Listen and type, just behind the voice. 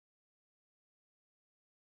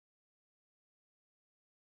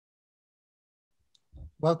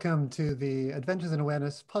Welcome to the Adventures in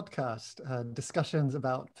Awareness podcast, discussions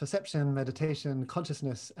about perception, meditation,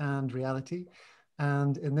 consciousness, and reality.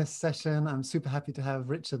 And in this session, I'm super happy to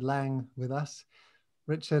have Richard Lang with us.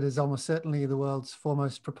 Richard is almost certainly the world's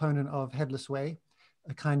foremost proponent of Headless Way,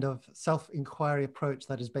 a kind of self-inquiry approach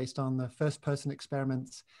that is based on the first-person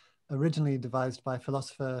experiments originally devised by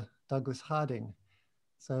philosopher Douglas Harding.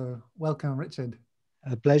 So welcome, Richard.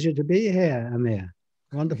 A pleasure to be here, Amir.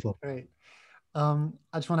 Wonderful. Great. I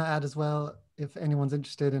just want to add as well, if anyone's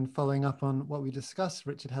interested in following up on what we discussed,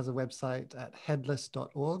 Richard has a website at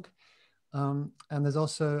headless.org. And there's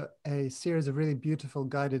also a series of really beautiful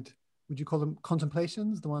guided, would you call them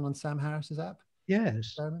contemplations? The one on Sam Harris's app? Yes.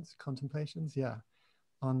 Experiments, contemplations, yeah.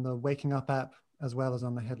 On the Waking Up app, as well as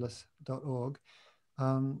on the headless.org.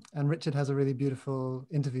 And Richard has a really beautiful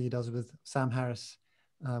interview he does with Sam Harris,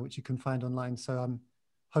 which you can find online. So I'm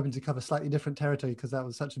hoping to cover slightly different territory because that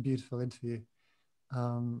was such a beautiful interview.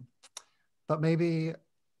 But maybe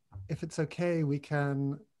if it's okay, we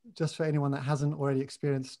can, just for anyone that hasn't already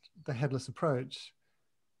experienced the headless approach,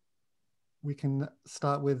 we can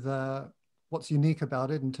start with what's unique about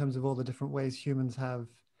it in terms of all the different ways humans have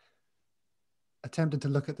attempted to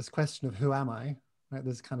look at this question of who am I, right?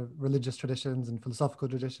 There's kind of religious traditions and philosophical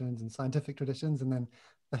traditions and scientific traditions, and then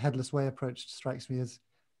the Headless Way approach strikes me as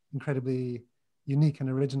incredibly unique and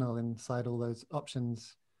original inside all those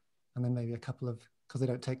options. And then maybe a couple of, because they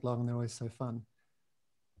don't take long and they're always so fun.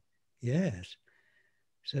 Yes.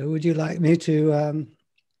 So would you like me to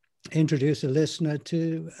introduce a listener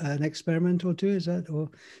to an experiment or two, is that, or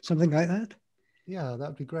something like that? Yeah, that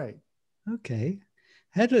would be great. Okay.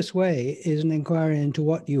 Headless Way is an inquiry into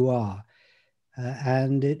what you are.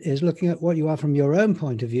 And it is looking at what you are from your own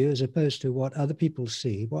point of view, as opposed to what other people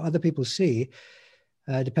see. What other people see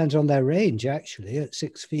depends on their range, actually. At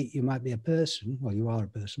 6 feet, you might be a person. Well, you are a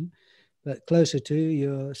person. But closer to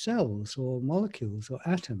your cells or molecules or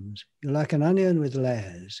atoms. You're like an onion with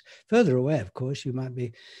layers. Further away, of course,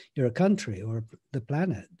 you're a country or the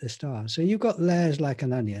planet, the star. So you've got layers like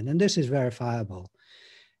an onion, and this is verifiable.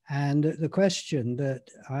 And the question that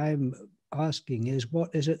I'm asking is,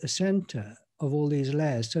 what is at the center of all these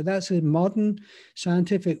layers? So that's a modern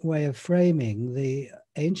scientific way of framing the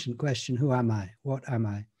ancient question, who am I? What am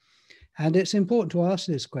I? And it's important to ask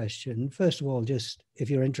this question, first of all, just if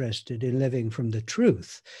you're interested in living from the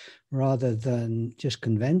truth rather than just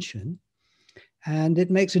convention. And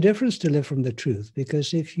it makes a difference to live from the truth,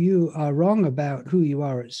 because if you are wrong about who you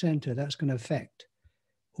are at center, that's going to affect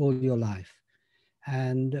all your life.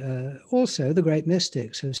 And also the great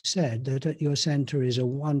mystics have said that at your center is a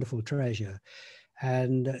wonderful treasure.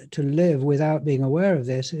 And to live without being aware of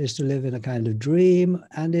this is to live in a kind of dream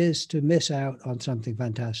and is to miss out on something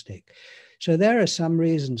fantastic. So there are some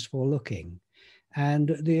reasons for looking.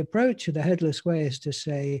 And the approach of the Headless Way is to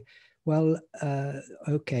say, well,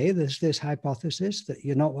 okay, there's this hypothesis that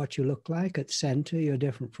you're not what you look like. At center, you're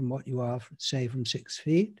different from what you are, say, from 6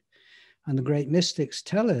 feet. And the great mystics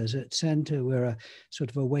tell us at center we're a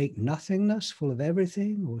sort of awake nothingness full of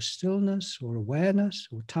everything, or stillness, or awareness,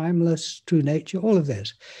 or timeless true nature, all of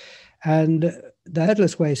this. And the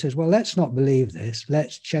Headless Way says, well, let's not believe this.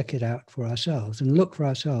 Let's check it out for ourselves and look for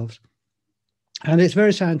ourselves. And it's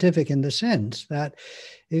very scientific in the sense that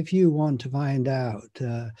if you want to find out,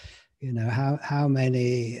 how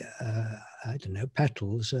many,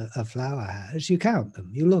 petals a flower has, you count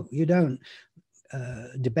them. You look, you don't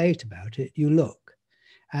debate about it, you look.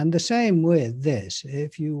 And the same with this,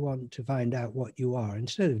 if you want to find out what you are,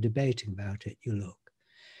 instead of debating about it, you look.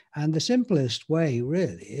 And the simplest way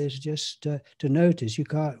really is just to notice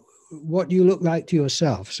what you look like to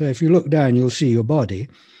yourself. So if you look down, you'll see your body,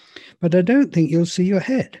 but I don't think you'll see your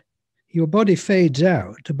head. Your body fades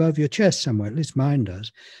out above your chest somewhere, at least mine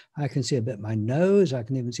does. I can see a bit my nose, I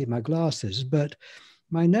can even see my glasses, but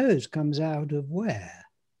my nose comes out of where?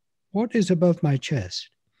 What is above my chest?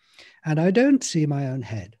 And I don't see my own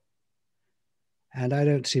head. And I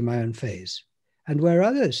don't see my own face. And where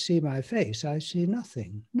others see my face, I see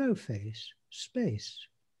nothing, no face, space.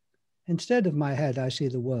 Instead of my head, I see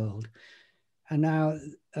the world. And now,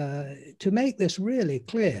 to make this really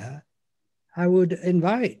clear, I would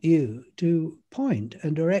invite you to point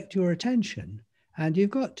and direct your attention. And you've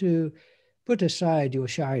got to put aside your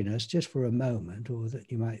shyness just for a moment, or that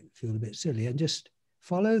you might feel a bit silly, and just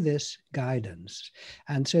follow this guidance.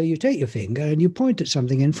 And so you take your finger and you point at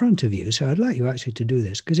something in front of you. So I'd like you actually to do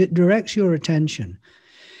this because it directs your attention.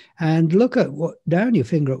 And look at down your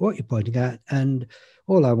finger at what you're pointing at. And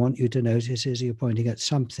all I want you to notice is you're pointing at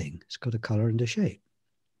something. It's got a color and a shape.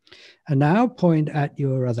 And now point at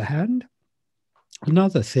your other hand,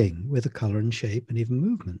 another thing with a color and shape and even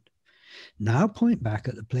movement. Now point back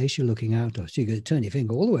at the place you're looking out of. So you could turn your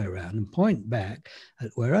finger all the way around and point back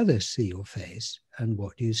at where others see your face. And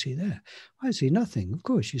what do you see there? I see nothing. Of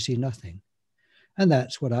course, you see nothing. And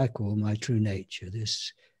that's what I call my true nature,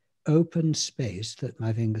 this open space that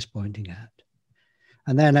my finger's pointing at.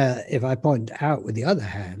 And then if I point out with the other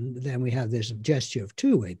hand, then we have this gesture of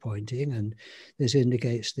two-way pointing, and this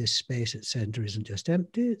indicates this space at center isn't just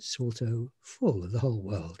empty, it's also full of the whole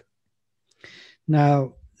world.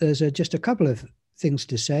 Now, there's just a couple of things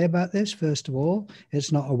to say about this. First of all,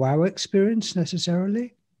 it's not a wow experience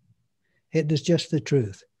necessarily. It is just the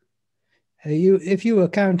truth. If you were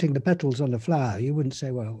counting the petals on a flower, you wouldn't say,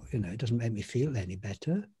 well, it doesn't make me feel any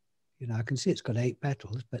better. I can see it's got 8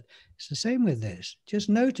 petals, but it's the same with this. Just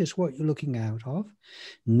notice what you're looking out of.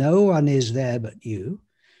 No one is there but you.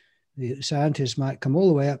 The scientists might come all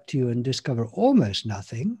the way up to you and discover almost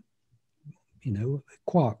nothing,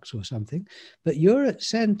 quarks or something, but you're at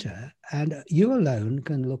center and you alone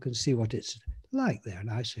can look and see what it's like there. And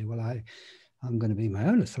I say, well, I'm going to be my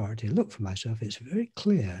own authority, look for myself. It's very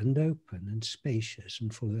clear and open and spacious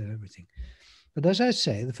and full of everything. But as I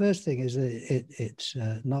say, the first thing is that it's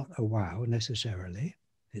not a wow necessarily.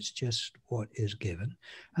 It's just what is given.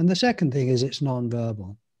 And the second thing is it's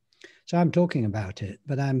non-verbal. So I'm talking about it,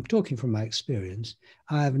 but I'm talking from my experience.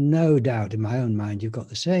 I have no doubt in my own mind you've got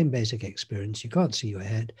the same basic experience. You can't see your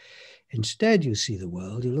head. Instead, you see the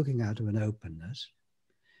world. You're looking out of an openness.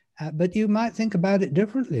 But you might think about it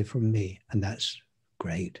differently from me, and that's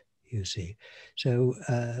great, you see. So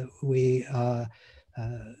we are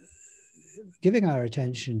giving our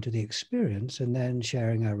attention to the experience and then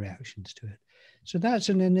sharing our reactions to it. So that's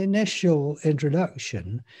an initial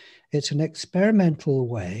introduction. It's an experimental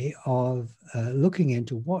way of looking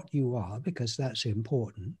into what you are, because that's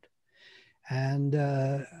important. And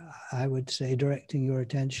I would say directing your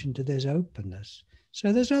attention to this openness.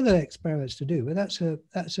 So there's other experiments to do, but that's a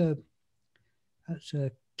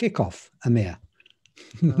kickoff, Amir.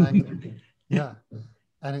 Yeah.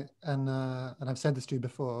 And I've said this to you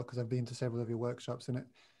before because I've been to several of your workshops, and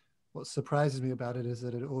what surprises me about it is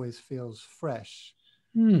that it always feels fresh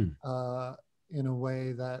in a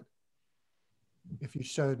way that if you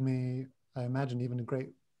showed me, I imagine even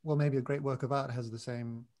maybe a great work of art has the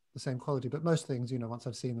same quality, but most things, once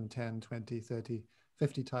I've seen them 10, 20, 30,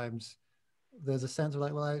 50 times, there's a sense of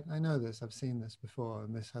like, well, I know this, I've seen this before,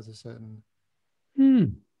 and this has a certain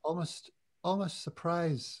almost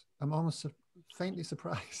surprise. I'm almost faintly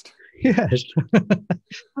surprised. Yes,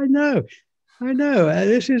 I know.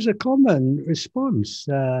 This is a common response.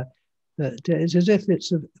 That it's as if it's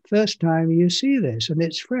the first time you see this, and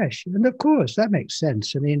it's fresh. And of course, that makes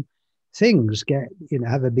sense. I mean, things get,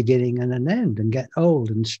 have a beginning and an end, and get old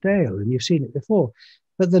and stale, and you've seen it before.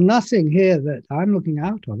 But the nothing here that I'm looking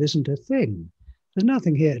out of isn't a thing. There's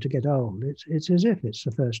nothing here to get old. It's as if it's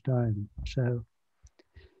the first time. So.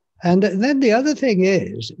 And then the other thing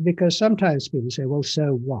is, because sometimes people say, well,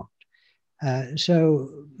 so what?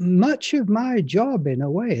 So much of my job, in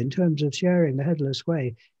a way, in terms of sharing the Headless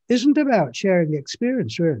Way, isn't about sharing the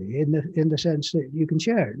experience, really, in the sense that you can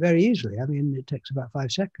share it very easily. I mean, it takes about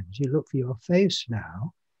 5 seconds. You look for your face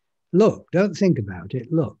now. Look, don't think about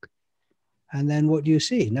it, look. And then what do you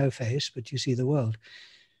see? No face, but you see the world.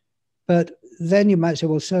 But then you might say,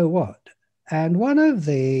 well, so what? And one of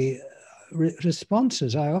the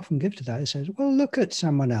responses I often give to that is, well, look at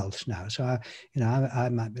someone else now. So I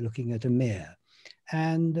might be looking at Amir,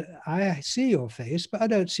 and I see your face, but I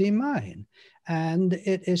don't see mine, and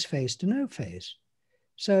it is face to no face.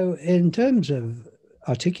 So in terms of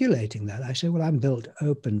articulating that, I say, well, I'm built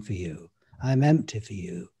open for you. I'm empty for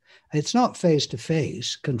you. It's not face to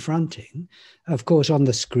face confronting. Of course, on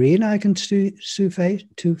the screen I can see two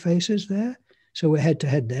faces there. So we're head to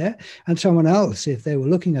head there. And someone else, if they were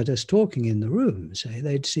looking at us talking in the room, say,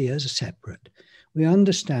 they'd see us as separate. We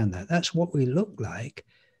understand that. That's what we look like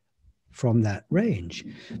from that range.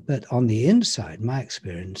 But on the inside, my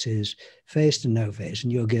experience is face to no face,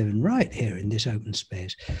 and you're given right here in this open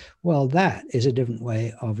space. Well, that is a different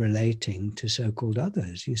way of relating to so-called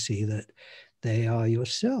others. You see that they are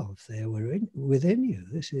yourself. They are within you.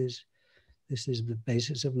 This is the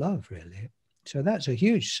basis of love, really. So that's a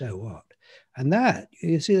huge so what. And that,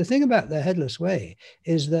 you see, the thing about the Headless Way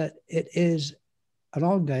is that it is an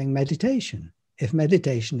ongoing meditation. If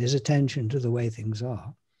meditation is attention to the way things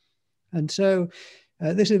are. And so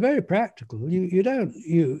this is very practical. You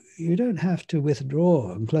don't have to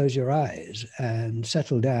withdraw and close your eyes and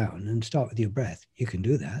settle down and start with your breath. You can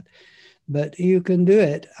do that. But you can do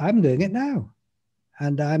it. I'm doing it now.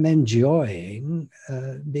 And I'm enjoying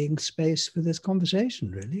being space for this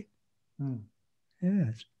conversation, really.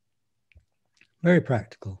 Yes. Very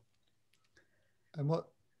practical. And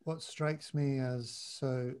what strikes me as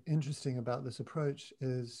so interesting about this approach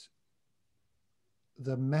is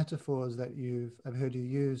the metaphors that I've heard you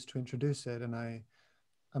use to introduce it. And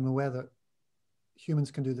I'm aware that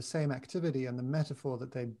humans can do the same activity, and the metaphor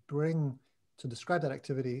that they bring to describe that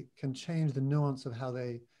activity can change the nuance of how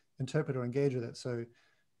they interpret or engage with it. So,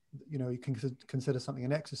 you know, you can consider something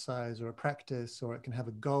an exercise or a practice, or it can have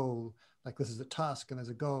a goal, like this is a task and there's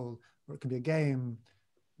a goal, or it can be a game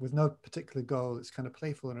with no particular goal. It's kind of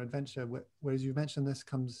playful and an adventure. Whereas you mentioned this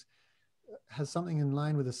has something in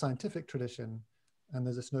line with the scientific tradition, and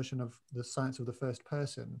there's this notion of the science of the first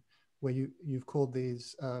person, where you've called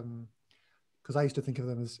these, because I used to think of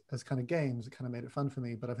them as kind of games. It kind of made it fun for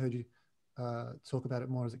me, but I've heard you talk about it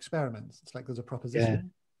more as experiments. It's like there's a proposition, Yeah,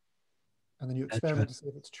 and then you that's experiment right. to see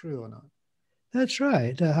if it's true or not. That's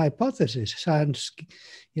right. A hypothesis. Science,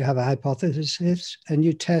 you have a hypothesis and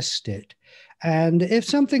you test it. And if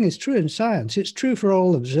something is true in science, it's true for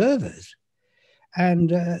all observers. And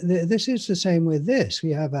this is the same with this.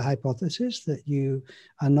 We have a hypothesis that you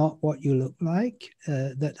are not what you look like,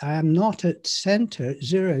 that I am not at center,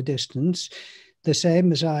 zero distance, the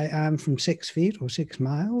same as I am from 6 feet or 6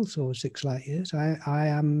 miles or 6 light years. I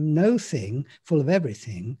am no thing full of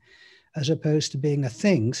everything, as opposed to being a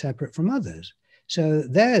thing separate from others. So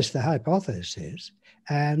there's the hypothesis,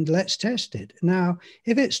 and let's test it. Now,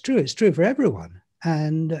 if it's true for everyone.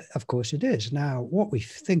 And of course it is. Now, what we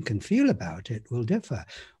think and feel about it will differ.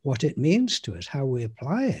 What it means to us, how we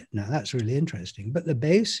apply it. Now, that's really interesting. But the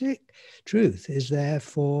basic truth is there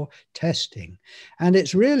for testing. And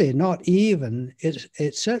it's really not even,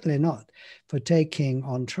 it's certainly not for taking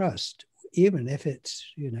on trust, even if it's,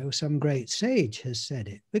 you know, some great sage has said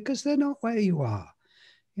it, because they're not where you are.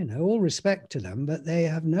 You know, all respect to them, but they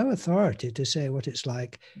have no authority to say what it's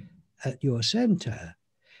like at your center.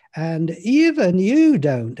 And even you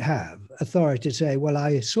don't have authority to say, well,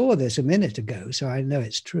 I saw this a minute ago, so I know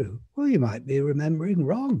it's true. Well, you might be remembering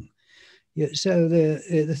wrong. So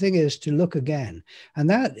the thing is to look again. And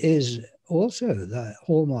that is also the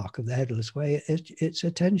hallmark of the Headless Way. It's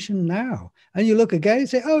attention now. And you look again and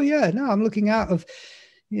say, oh, yeah, no, I'm looking out of,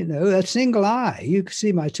 you know, a single eye. You can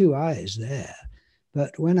see my 2 eyes there.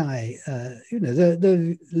 But when you know,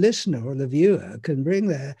 the listener or the viewer can bring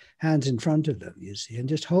their hands in front of them, you see, and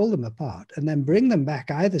just hold them apart and then bring them back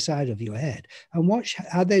either side of your head and watch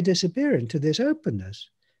how they disappear into this openness.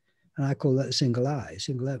 And I call that a single eye,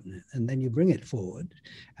 single opening. And then you bring it forward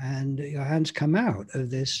and your hands come out of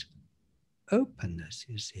this openness,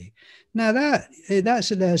 you see. Now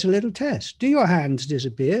there's a little test. Do your hands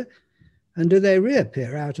disappear and do they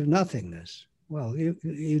reappear out of nothingness? Well,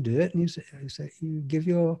 you do it and you give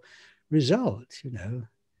your results, you know.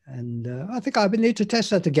 And I think I need to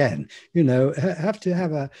test that again, you know, have to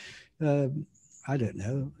have I don't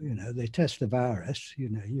know, you know, they test the virus, you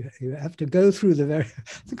know, you have to go through I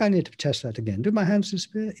think I need to test that again. Do my hands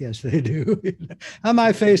disappear? Yes, they do. Am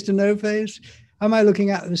I face to no face? Am I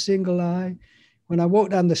looking out of a single eye? When I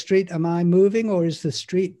walk down the street, am I moving or is the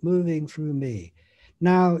street moving through me?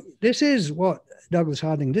 Now, this is what Douglas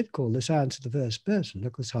Harding did call the science of the first person.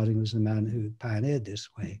 Douglas Harding was the man who pioneered this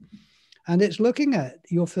way. And it's looking at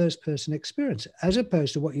your first person experience as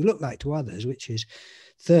opposed to what you look like to others, which is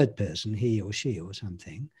third person, he or she or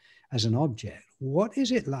something, as an object. What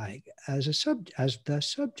is it like as the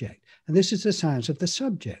subject? And this is the science of the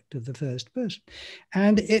subject of the first person.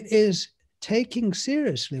 And it is taking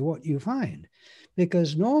seriously what you find.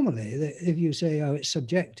 Because normally, if you say, oh, it's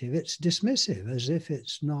subjective, it's dismissive, as if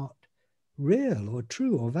it's not real or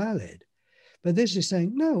true or valid. But this is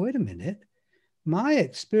saying, no, wait a minute. My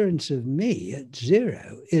experience of me at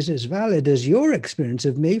 0 is as valid as your experience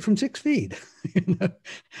of me from 6 feet. You know?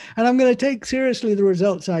 And I'm going to take seriously the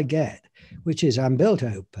results I get, which is I'm built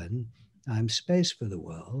open, I'm space for the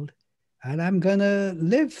world, and I'm going to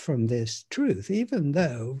live from this truth, even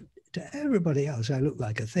though to everybody else I look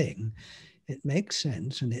like a thing. It makes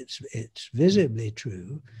sense, and it's visibly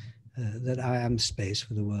true that I am space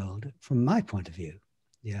for the world from my point of view.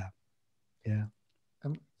 Yeah, yeah.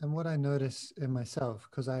 And what I notice in myself,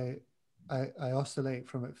 because I oscillate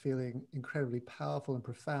from it feeling incredibly powerful and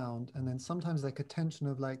profound, and then sometimes like a tension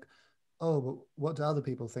of like, oh, but what do other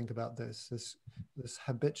people think about this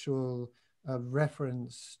habitual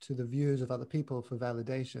reference to the views of other people for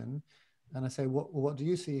validation. And I say, what do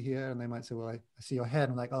you see here? And they might say, well, I see your head.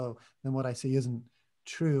 I'm like, oh, then what I see isn't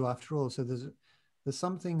true after all. So there's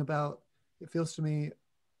something about, it feels to me,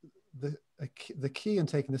 the key in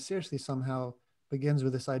taking this seriously somehow begins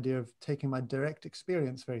with this idea of taking my direct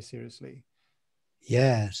experience very seriously.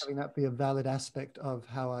 Yes. Having that be a valid aspect of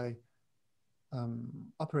how I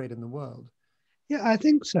operate in the world. Yeah, I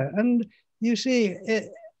think so. And you see,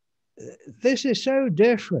 this is so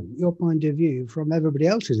different, your point of view, from everybody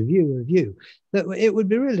else's view of you, that it would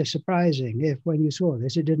be really surprising if, when you saw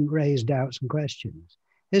this, it didn't raise doubts and questions.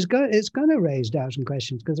 It's going to raise doubts and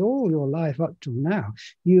questions because all your life up till now,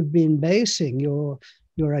 you've been basing your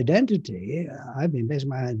identity. I've been basing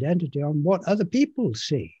my identity on what other people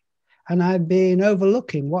see. And I've been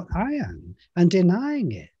overlooking what I am and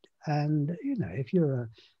denying it. And, you know, if you're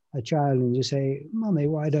a child and you say, "Mommy,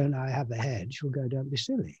 why don't I have a head?" She'll go, "Don't be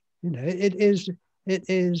silly." You know, it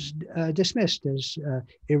is dismissed as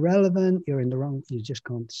irrelevant. You're in the wrong. You just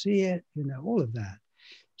can't see it. You know, all of that.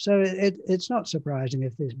 So it's not surprising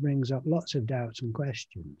if this brings up lots of doubts and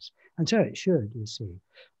questions, and so it should, you see.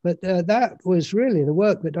 But that was really the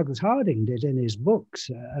work that Douglas Harding did in his books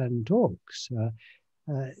and talks.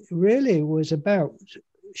 Really was about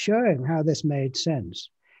showing how this made sense.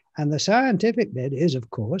 And the scientific bit is, of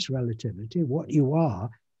course, relativity. What you are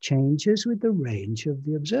changes with the range of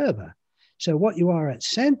the observer. So what you are at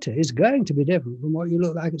center is going to be different from what you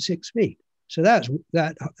look like at 6 feet. So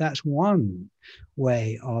that's one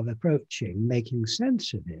way of approaching making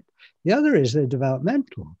sense of it. The other is the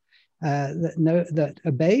developmental. That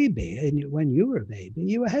a baby, when you were a baby,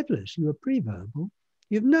 you were headless, you were pre-verbal.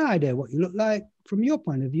 You have no idea what you look like. From your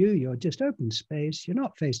point of view, you're just open space. You're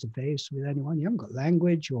not face to face with anyone. You haven't got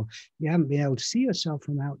language, or you haven't been able to see yourself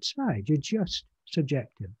from outside. You're just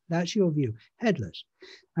subjective. That's your view, headless.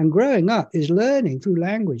 And growing up is learning through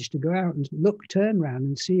language to go out and look, turn around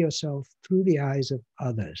and see yourself through the eyes of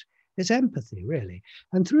others. It's empathy, really.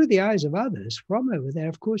 And through the eyes of others, from over there,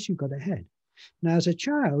 of course, you've got a head. Now, as a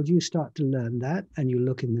child, you start to learn that, and you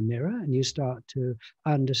look in the mirror and you start to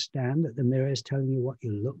understand that the mirror is telling you what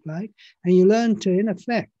you look like. And you learn to, in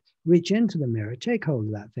effect, reach into the mirror, take hold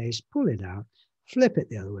of that face, pull it out, flip it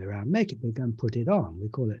the other way around, make it big and put it on. We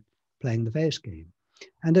call it playing the face game.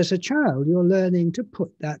 And as a child, you're learning to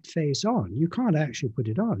put that face on. You can't actually put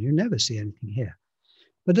it on. You never see anything here.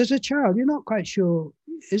 But as a child, you're not quite sure,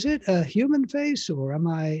 is it a human face, or am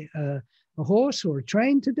I a horse or a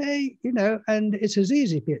train today? You know, and it's as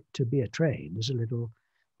easy to be a train as a little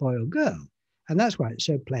boy or girl. And that's why it's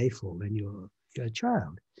so playful when you're a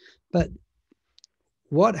child. But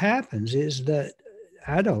what happens is that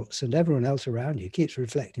adults and everyone else around you keeps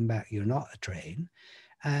reflecting back, you're not a train,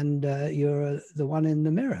 and you're the one in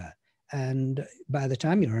the mirror. And by the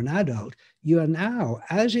time you're an adult, you are now,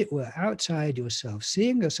 as it were, outside yourself,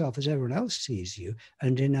 seeing yourself as everyone else sees you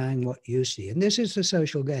and denying what you see. And this is the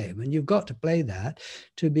social game. And you've got to play that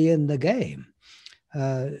to be in the game.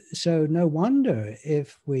 So no wonder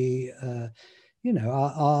if we,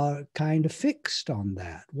 are kind of fixed on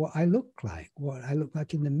that, what I look like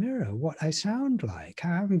in the mirror, what I sound like,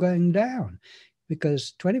 how I'm going down.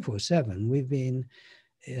 Because 24/7, we've been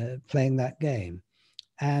playing that game.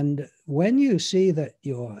 And when you see that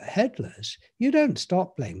you're headless, you don't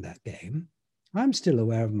stop playing that game. I'm still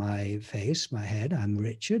aware of my face, my head. I'm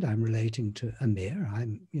Richard. I'm relating to Amir.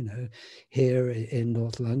 I'm, here in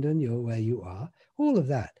North London. You're where you are. All of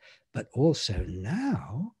that. But also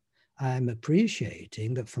now I'm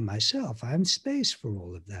appreciating that for myself, I have space for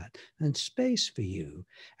all of that and space for you.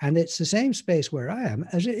 And it's the same space where I am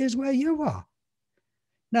as it is where you are.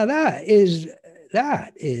 Now that is,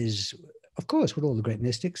 of course, what all the great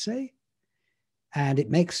mystics say, and it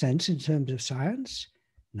makes sense in terms of science.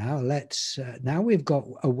 Now now we've got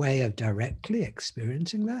a way of directly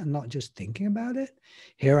experiencing that and not just thinking about it.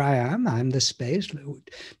 Here I am, I'm the space,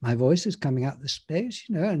 my voice is coming out the space,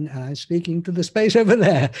 and I'm speaking to the space over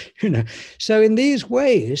there, So in these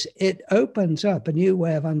ways, it opens up a new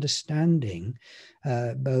way of understanding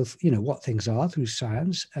both, what things are through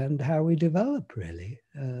science and how we develop, really.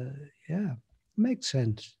 Makes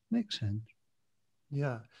sense.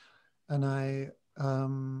 Yeah. And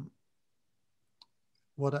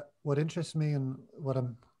what interests me, and what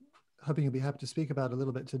I'm hoping you'll be happy to speak about a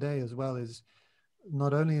little bit today as well, is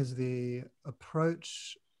not only is the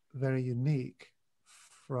approach very unique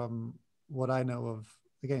from what I know of,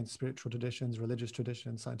 again, spiritual traditions, religious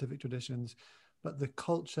traditions, scientific traditions, but the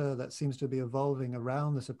culture that seems to be evolving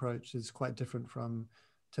around this approach is quite different from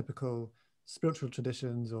typical spiritual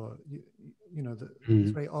traditions, or,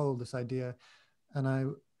 it's very old, this idea. And I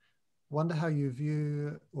wonder how you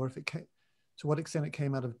view, or if to what extent it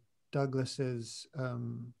came out of Douglas's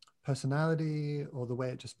personality, or the way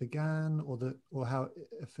it just began, or how,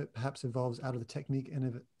 if it perhaps evolves out of the technique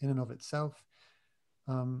in and of itself.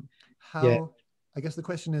 I guess the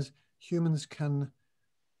question is,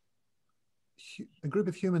 a group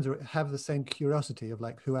of humans have the same curiosity of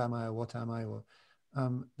like, who am I, or what am I, or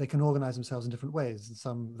they can organize themselves in different ways, and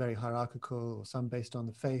some very hierarchical, or some based on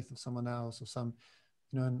the faith of someone else, or some,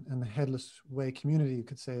 and the Headless Way community, you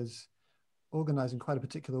could say, is organized in quite a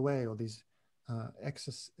particular way, or these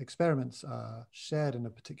experiments are shared in a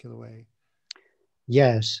particular way.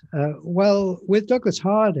 Yes. Well, with Douglas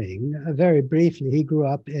Harding, very briefly, he grew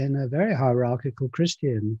up in a very hierarchical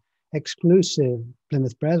Christian, exclusive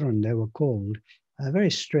Plymouth Brethren, they were called,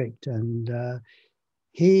 very strict. And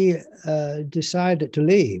he decided to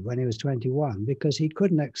leave when he was 21 because he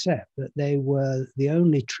couldn't accept that they were the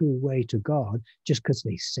only true way to God just because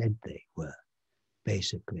they said they were,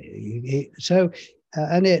 basically.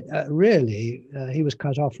 And it really, he was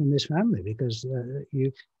cut off from his family because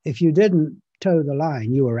if you didn't toe the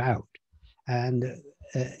line, you were out. And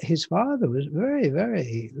his father was very,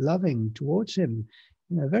 very loving towards him,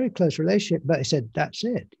 very close relationship. But he said, that's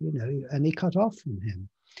it, and he cut off from him.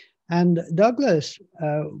 And Douglas,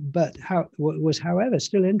 was, however,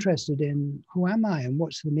 still interested in who am I and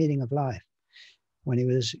what's the meaning of life. When he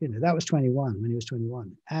was, that was 21, when he was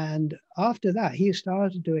 21. And after that, he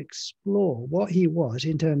started to explore what he was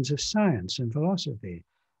in terms of science and philosophy,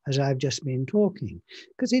 as I've just been talking,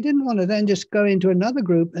 because he didn't want to then just go into another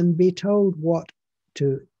group and be told what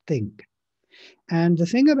to think. And the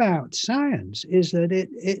thing about science is that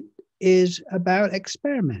it is about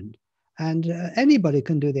experiment, and anybody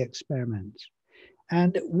can do the experiments.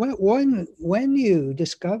 And when you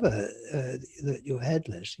discover that you're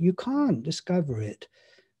headless, you can't discover it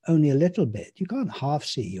only a little bit. You can't half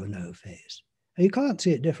see your no face. You can't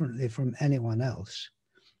see it differently from anyone else.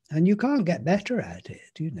 And you can't get better at it.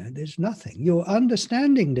 There's nothing. Your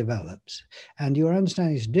understanding develops, and your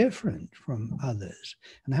understanding is different from others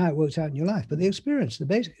and how it works out in your life. But the experience, the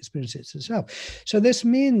basic experience, it's itself. So this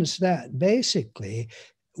means that basically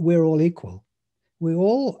we're all equal. We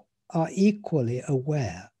all are equally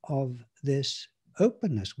aware of this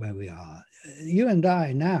openness where we are. You and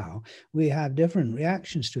I now, we have different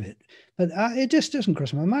reactions to it, but it just doesn't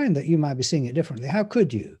cross my mind that you might be seeing it differently. How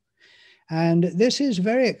could you? And this is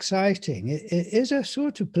very exciting. It is a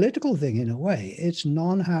sort of political thing in a way. It's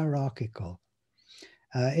non-hierarchical.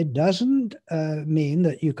 It doesn't mean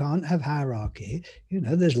that you can't have hierarchy.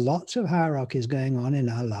 There's lots of hierarchies going on in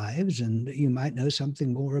our lives, and you might know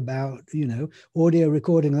something more about, audio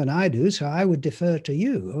recording than I do, so I would defer to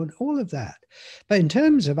you on all of that. But in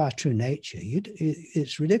terms of our true nature,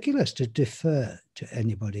 it's ridiculous to defer to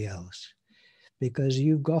anybody else because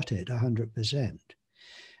you've got it 100%.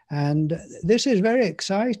 And this is very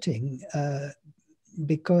exciting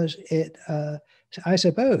because it, I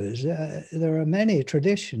suppose, there are many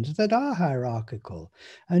traditions that are hierarchical,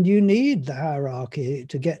 and you need the hierarchy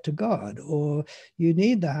to get to God, or you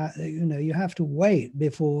need that, you have to wait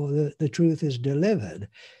before the truth is delivered.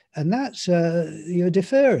 And that's, you're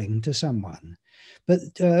deferring to someone. But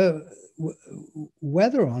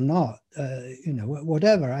whether or not,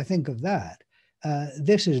 whatever I think of that,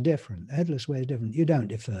 this is different. The Headless Way is different. You don't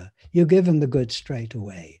defer. You give them the goods straight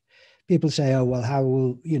away. People say, oh, well, how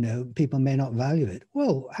will, people may not value it.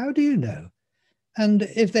 Well, how do you know? And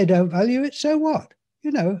if they don't value it, so what?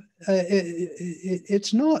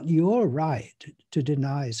 It's not your right to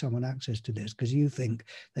deny someone access to this because you think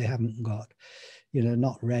they haven't got,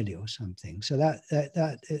 not ready or something. So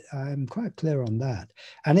that I'm quite clear on that.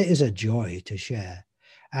 And it is a joy to share.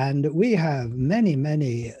 And we have many,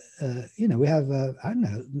 we have,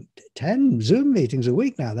 10 Zoom meetings a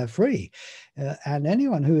week now. They're free. And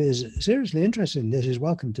anyone who is seriously interested in this is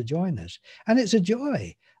welcome to join us. And it's a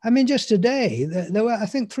joy. I mean, just today, there were, I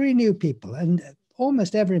think, 3 new people. And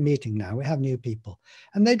almost every meeting now, we have new people.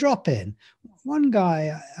 And they drop in. One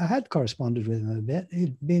guy, I had corresponded with him a bit.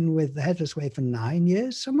 He'd been with the Headless Way for 9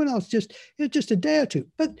 years. Someone else just a day or two.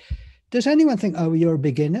 But does anyone think, oh, you're a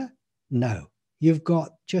beginner? No. You've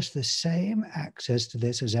got just the same access to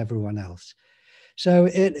this as everyone else. So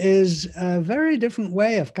it is a very different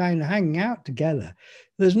way of kind of hanging out together.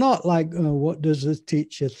 There's not like, oh, what does the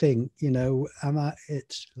teacher think?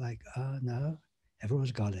 It's like, oh, no,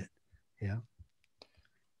 everyone's got it. Yeah.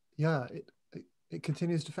 Yeah, it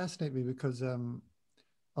continues to fascinate me because on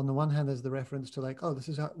the one hand, there's the reference to like, oh, this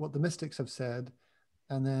is what the mystics have said.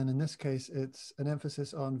 And then in this case, it's an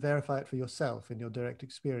emphasis on verify it for yourself in your direct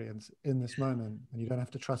experience in this moment. And you don't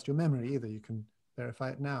have to trust your memory either. You can verify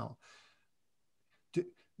it now.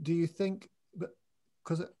 Do you think,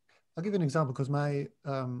 because I'll give you an example, because my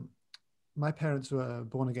parents were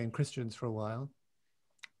born again Christians for a while.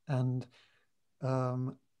 And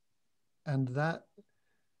that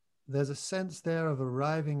there's a sense there of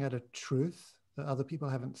arriving at a truth that other people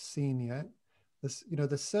haven't seen yet.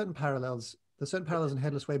 There's certain parallels there's certain parallels in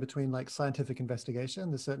Headless Way between like scientific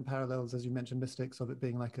investigation. There's certain parallels, as you mentioned, mystics, of it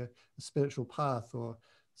being like a spiritual path or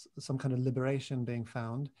some kind of liberation being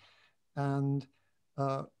found. And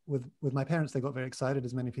with my parents, they got very excited,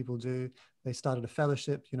 as many people do. They started a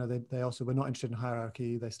fellowship. You know, they also were not interested in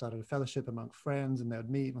hierarchy. They started a fellowship among friends, and they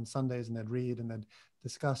would meet on Sundays and they'd read and they'd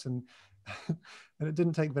discuss. And and it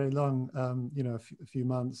didn't take very long, you know, a few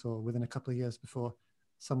months or within a couple of years before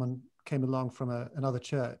someone came along from another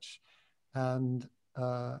church and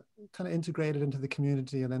kind of integrated into the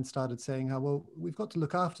community, and then started saying how, well, we've got to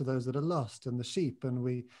look after those that are lost and the sheep, and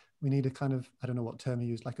we need a kind of, I don't know what term he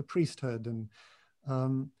used, like a priesthood. And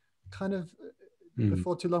kind of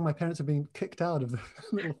before too long, my parents had been kicked out of the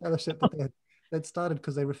little fellowship that they'd started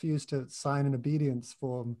because they refused to sign an obedience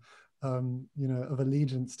form, you know, of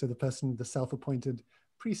allegiance to the person, the self-appointed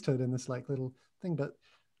priesthood in this like little thing. But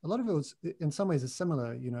a lot of it was, in some ways, is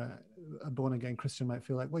similar. You know, a born-again Christian might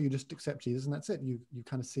feel like, well, you just accept Jesus and that's it. You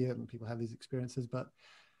kind of see it, and people have these experiences. But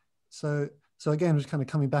so again, just kind of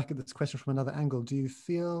coming back at this question from another angle, do you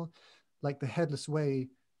feel like the Headless Way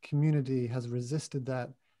community has resisted that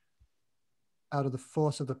out of the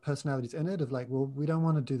force of the personalities in it, of like, well, we don't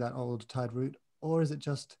want to do that old tied route? Or is it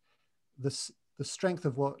just the strength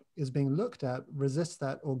of what is being looked at resists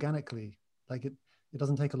that organically? Like it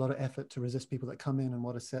doesn't take a lot of effort to resist people that come in and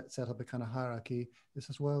want to set up a kind of hierarchy. It's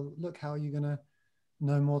just, well, look, how are you going to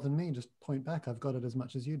know more than me? Just point back. I've got it as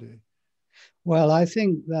much as you do. Well, I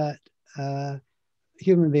think that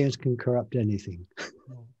human beings can corrupt anything.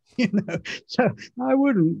 You know, so I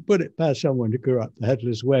wouldn't put it past someone to corrupt the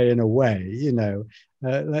Headless Way in a way, you know,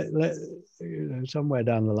 you know, somewhere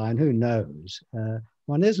down the line, who knows?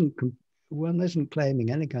 One isn't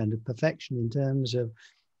claiming any kind of perfection in terms of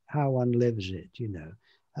how one lives it, you know,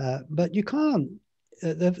 but you can't,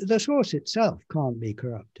 the source itself can't be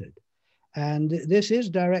corrupted. And this is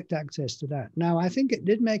direct access to that. Now, I think it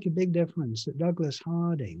did make a big difference that Douglas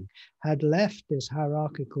Harding had left this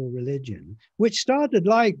hierarchical religion, which started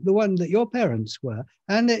like the one that your parents were,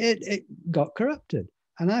 and it got corrupted.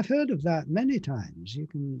 And I've heard of that many times. You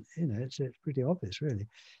can, you know, it's pretty obvious, really.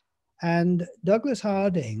 And Douglas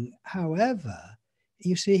Harding, however,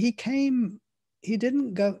 you see, he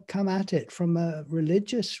didn't come at it from a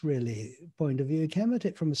religious, really, point of view. He came at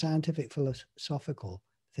it from a scientific, philosophical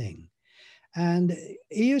thing. And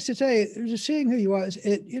he used to say, seeing who you are,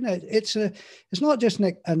 you know, it's not just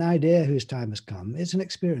an idea whose time has come, it's an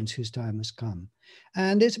experience whose time has come.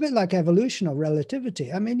 And it's a bit like evolution or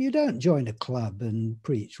relativity. I mean, you don't join a club and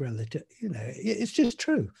preach relative, you know, it's just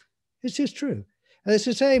true. It's just true. And it's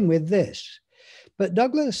the same with this. But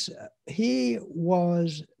Douglas,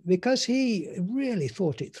 because he really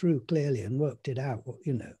thought it through clearly and worked it out,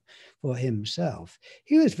 you know, for himself,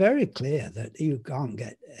 he was very clear that you can't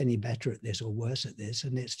get any better at this or worse at this,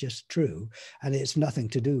 and it's just true, and it's nothing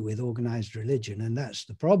to do with organized religion, and that's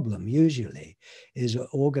the problem usually, is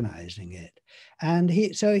organizing it. And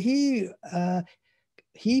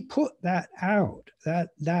he put that out,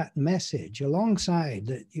 that message alongside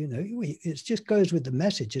that, you know, it just goes with the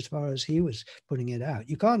message as far as he was putting it out.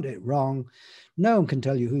 You can't do it wrong. No one can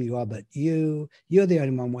tell you who you are, but you're the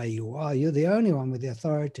only one where you are. You're the only one with the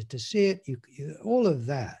authority to see it, all of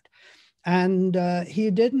that. And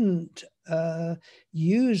he didn't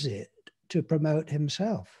use it to promote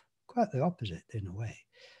himself, quite the opposite in a way.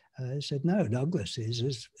 He said, no, Douglas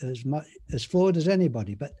is as flawed as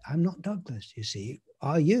anybody, but I'm not Douglas, you see.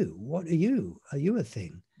 Are you? What are you? Are you a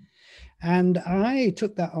thing? And I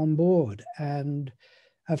took that on board and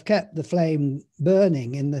have kept the flame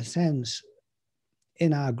burning, in the sense,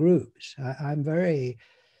 in our groups. I'm very,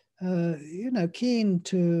 you know, keen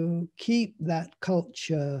to keep that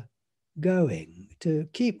culture going, to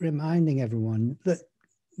keep reminding everyone that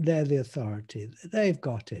they're the authority. They've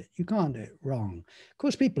got it. You can't do it wrong. Of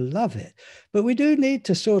course, people love it, but we do need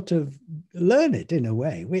to sort of learn it in a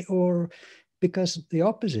way, because the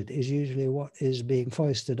opposite is usually what is being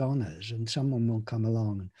foisted on us, and someone will come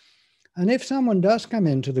along. And if someone does come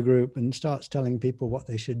into the group and starts telling people what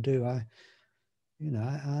they should do, I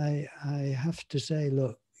have to say,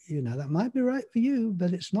 look, you know, that might be right for you,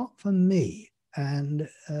 but it's not for me. And,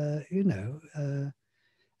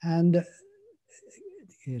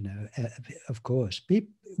 of course,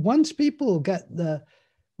 once people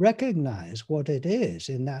recognize what it is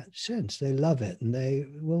in that sense, they love it, and they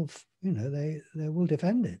will, you know, they will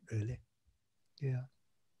defend it, really. Yeah.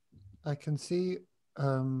 I can see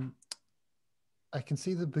the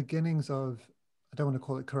beginnings of, I don't want to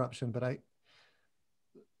call it corruption, but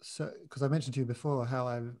because I mentioned to you before how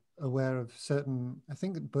I'm aware of certain, I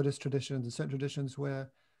think, Buddhist traditions and certain traditions where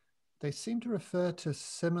they seem to refer to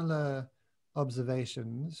similar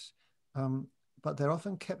observations but they're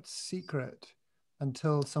often kept secret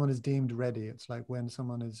until someone is deemed ready. It's like when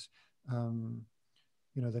someone is,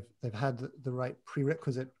 they've had the right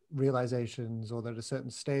prerequisite realizations, or they're at a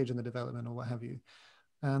certain stage in the development, or what have you.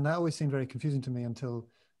 And that always seemed very confusing to me until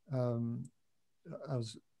I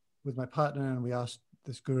was with my partner, and we asked,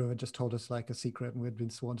 this guru had just told us like a secret, and we'd been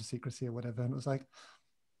sworn to secrecy or whatever. And it was like,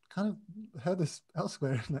 kind of heard this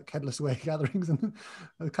elsewhere in like Headless Way gatherings, and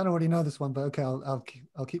I kind of already know this one, but okay, I'll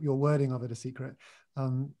keep your wording of it a secret.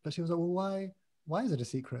 But she was like, well, why is it a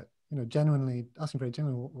secret? Genuinely asking, very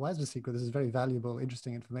genuinely, why is it a secret? This is very valuable,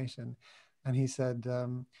 interesting information. And he said,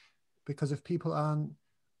 because if people aren't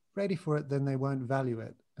ready for it, then they won't value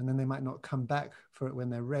it, and then they might not come back for it when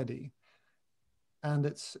they're ready. And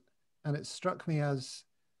it struck me as,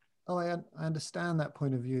 oh, I understand that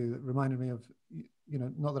point of view. It reminded me of,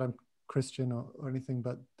 not that I'm Christian or anything,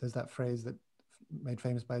 but there's that phrase that made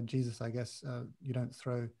famous by Jesus, I guess, you don't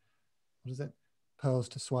throw, what is it, pearls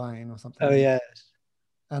to swine or something. Oh, yes.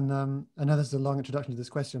 And I know this is a long introduction to this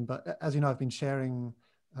question, but as you know, I've been sharing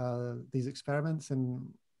these experiments in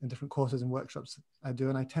different courses and workshops I do,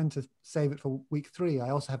 and I tend to save it for week 3.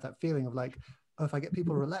 I also have that feeling of like, oh, if I get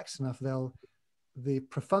people relaxed enough, the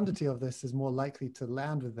profundity of this is more likely to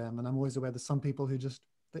land with them. And I'm always aware there's some people who just,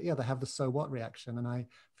 they have the so what reaction. And I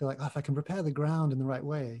feel like, oh, if I can prepare the ground in the right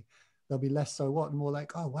way, there'll be less so what and more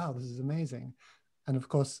like, oh, wow, this is amazing. And of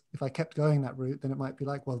course, if I kept going that route, then it might be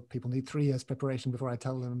like, well, people need 3 years preparation before I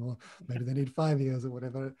tell them, or maybe they need 5 years or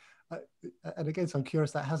whatever. And again, so I'm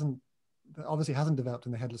curious, that obviously hasn't developed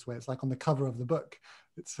in the Headless Way. It's like on the cover of the book.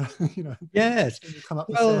 It's, Yes. You come up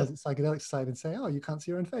the stairs at Psychedelic Society and say, oh, you can't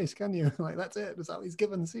see your own face, can you? Like, that's it. It's how he's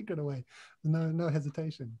given the secret away. No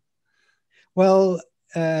hesitation. Well,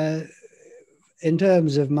 in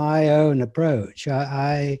terms of my own approach,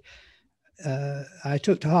 I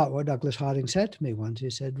took to heart what Douglas Harding said to me once. He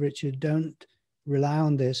said, Richard, don't rely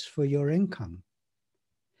on this for your income.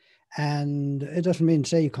 And it doesn't mean to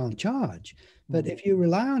say you can't charge, but if you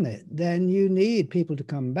rely on it, then you need people to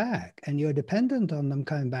come back, and you're dependent on them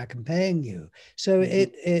coming back and paying you. So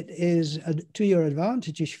it is to your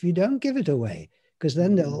advantage if you don't give it away, because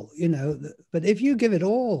then they'll, but if you give it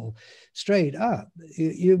all straight up,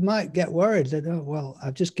 you might get worried that, oh, well,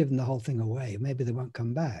 I've just given the whole thing away. Maybe they won't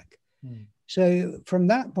come back. So from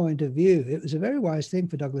that point of view, it was a very wise thing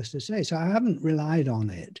for Douglas to say. So I haven't relied on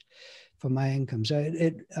it for my income. So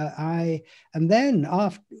and then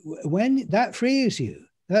after, when that frees you,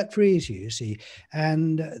 you see.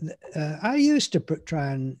 And I used to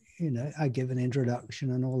try and, I give an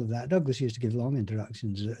introduction and all of that. Douglas used to give long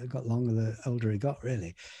introductions. It got longer the older he got,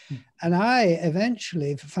 really. And I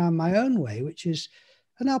eventually found my own way, which is,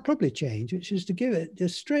 and I'll probably change, which is to give it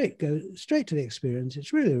just go straight to the experience.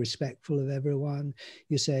 It's really respectful of everyone.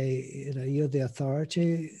 You say, you're the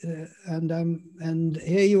authority, and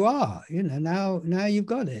here you are. Now you've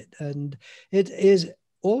got it, and it is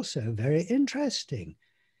also very interesting.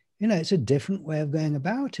 It's a different way of going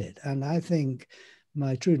about it, and I think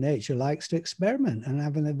my true nature likes to experiment and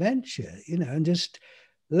have an adventure. And just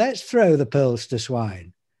let's throw the pearls to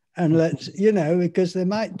swine. And let's, because they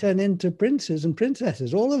might turn into princes and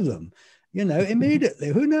princesses, all of them, immediately.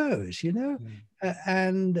 Who knows,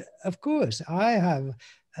 And of course, I have,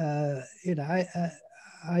 I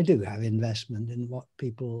do have investment in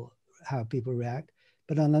how people react.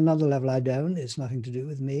 But on another level, I don't. It's nothing to do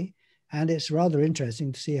with me. And it's rather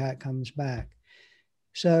interesting to see how it comes back.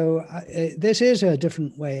 So this is a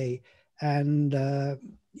different way. And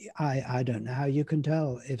I don't know how you can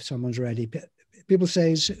tell if someone's ready. People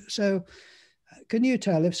say, so can you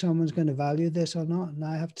tell if someone's going to value this or not? And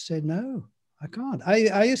I have to say, no, I can't.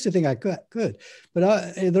 I used to think I could,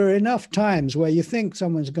 but there are enough times where you think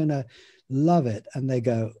someone's going to love it and they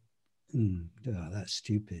go, oh, that's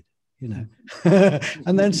stupid,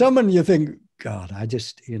 and then someone you think, God,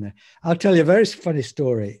 I'll tell you a very funny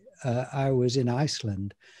story. I was in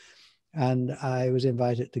Iceland and I was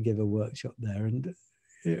invited to give a workshop there, and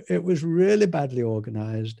it was really badly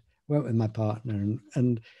organized. Went with my partner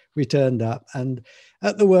and we turned up, and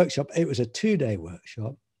at the workshop, it was a 2-day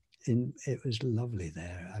workshop. It was lovely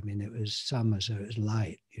there. I mean, it was summer, so it was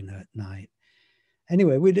light, at night.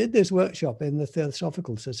 Anyway, we did this workshop in the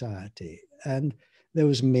Theosophical Society, and there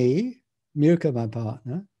was me, Mirka, my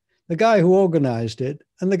partner, the guy who organized it,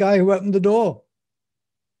 and the guy who opened the door,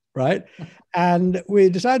 right? And we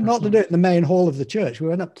decided not to do it in the main hall of the church. We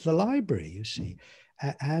went up to the library, you see,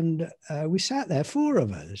 and we sat there, 4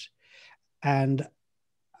 of us. And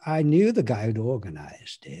I knew the guy who'd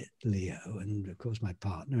organized it, Leo, and of course my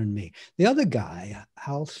partner and me. The other guy,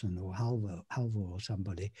 Halson or Halvor or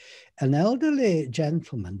somebody, an elderly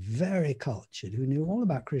gentleman, very cultured, who knew all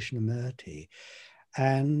about Krishnamurti,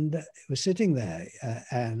 and was sitting there,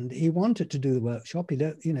 and he wanted to do the workshop.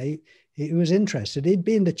 He was interested. He'd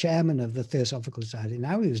been the chairman of the Theosophical Society.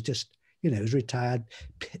 Now he was just, he was retired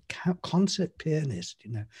concert pianist,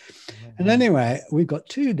 And anyway, we got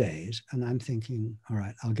 2 days, and I'm thinking, all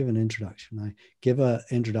right, I'll give an introduction. I give an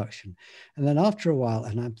introduction. And then after a while,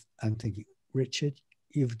 and I'm thinking, Richard,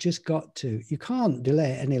 you've just got to, you can't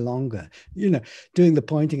delay it any longer, doing the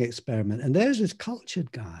pointing experiment. And there's this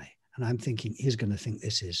cultured guy, and I'm thinking, he's going to think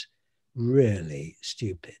this is really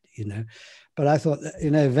stupid, But I thought that,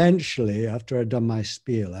 eventually, after I'd done my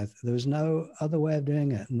spiel, there was no other way of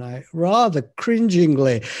doing it. And I rather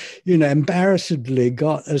cringingly, embarrassedly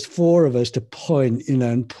got as 4 of us to point,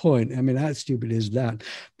 and point. I mean, how stupid is that?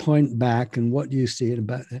 Point back, and what do you see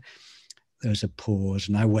about that? There's a pause,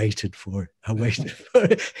 and I waited for it. I waited for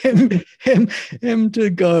him to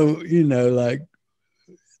go,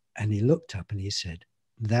 and he looked up and he said,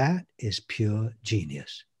 "That is pure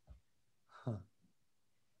genius."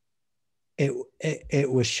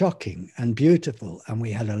 It was shocking and beautiful, and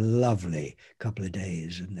we had a lovely couple of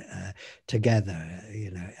days and together.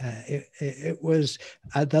 It was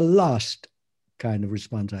the last kind of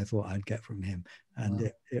response I thought I'd get from him,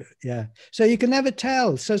 and wow. So you can never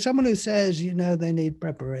tell. So someone who says they need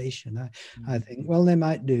preparation, I think, well, they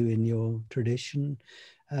might do in your tradition,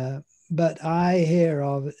 but I hear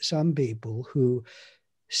of some people who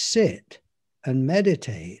sit and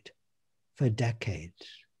meditate for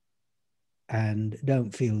decades and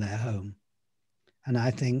don't feel they're home. And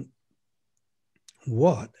I think,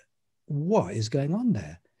 what is going on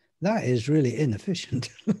there? That is really inefficient.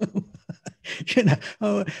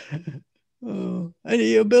 And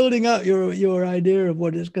you're building up your idea of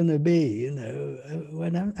what it's going to be,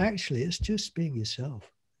 when actually it's just being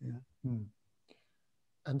yourself. Yeah. Hmm.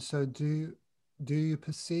 And so do you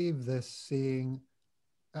perceive this seeing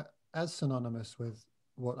as synonymous with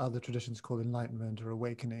what other traditions call enlightenment or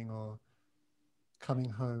awakening or coming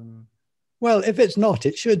home? Well, if it's not,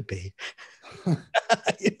 it should be.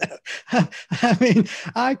 I mean,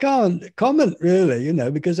 I can't comment really,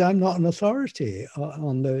 because I'm not an authority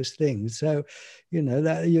on those things. So,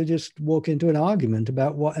 that you just walk into an argument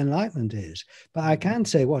about what enlightenment is. But I can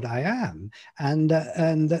say what I am, and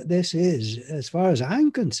that this is, as far as I'm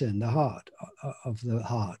concerned, the heart of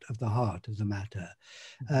the matter.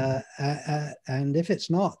 And if it's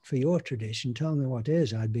not for your tradition, tell me what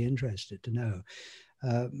is. I'd be interested to know.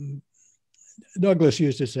 Douglas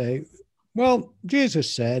used to say, well,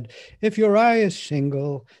 Jesus said, if your eye is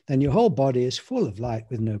single, then your whole body is full of light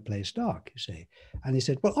with no place dark, you see. And he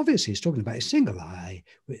said, well, obviously he's talking about a single eye,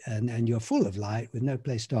 and you're full of light with no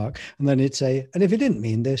place dark. And then he'd say, and if he didn't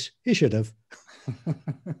mean this, he should have.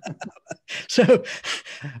 So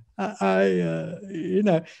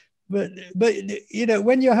but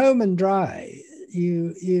when you're home and dry,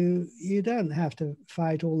 you don't have to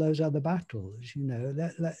fight all those other battles,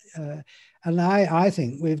 and I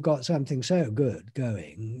think we've got something so good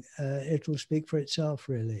going. It will speak for itself,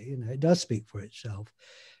 really. It does speak for itself,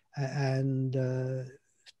 and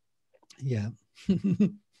yeah.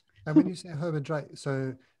 And when you say home and dry,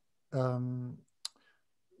 so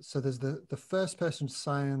there's the first person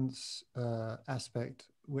science aspect,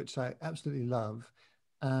 which I absolutely love,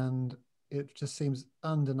 and it just seems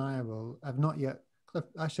undeniable. I've not yet,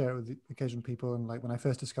 I share it with occasional people, and like when I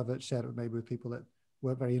first discovered it, shared it maybe with people that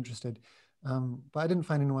weren't very interested. But I didn't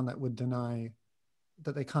find anyone that would deny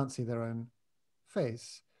that they can't see their own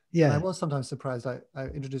face. Yeah. And I was sometimes surprised. I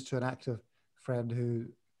introduced to an active friend who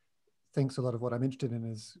thinks a lot of what I'm interested in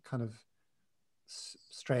is kind of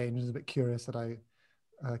strange and is a bit curious that I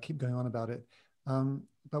keep going on about it.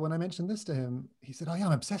 But when I mentioned this to him, he said, oh yeah,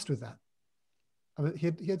 I'm obsessed with that.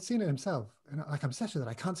 He had seen it himself, and I'm obsessed with it.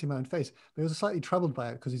 I can't see my own face, but he was slightly troubled by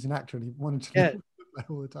it because he's an actor and he wanted to know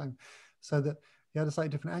all the time. So that he had a slightly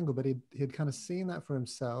different angle, but he had kind of seen that for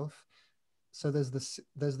himself. So there's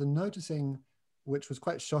the noticing, which was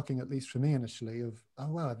quite shocking, at least for me initially, of,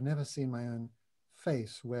 oh wow, I've never seen my own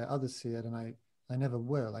face where others see it, and I never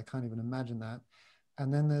will. I can't even imagine that.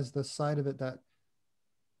 And then there's the side of it that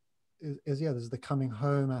there's the coming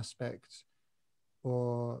home aspect,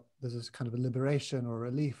 or there's this kind of a liberation or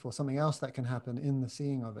relief or something else that can happen in the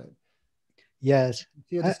seeing of it. Yes.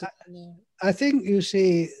 I think you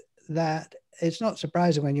see that it's not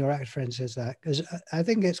surprising when your actor friend says that, because I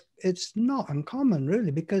think it's not uncommon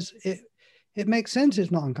really, because It makes sense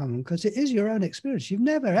it's not uncommon because it is your own experience. You've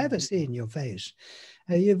never ever seen your face.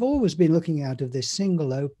 You've always been looking out of this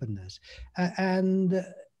single openness. And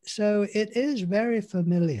so it is very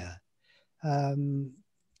familiar.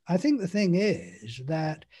 I think the thing is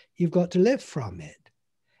that you've got to live from it.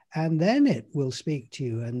 And then it will speak to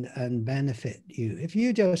you and benefit you. If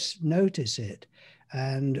you just notice it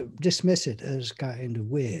and dismiss it as kind of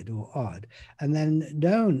weird or odd, and then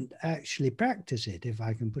don't actually practice it, if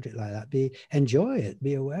I can put it like that, enjoy it,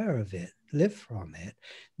 be aware of it, live from it,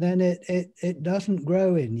 then it doesn't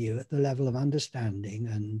grow in you at the level of understanding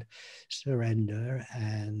and surrender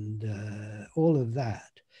and all of that.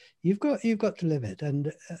 You've got to live it,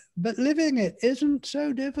 and but living it isn't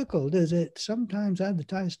so difficult as it sometimes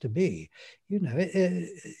advertised to be. You know,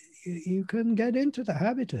 you can get into the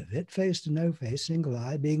habit of it, face to no face, single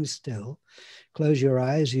eye, being still, close your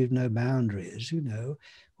eyes, you've no boundaries. You know,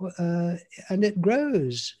 and it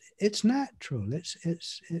grows. It's natural.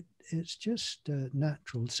 It's just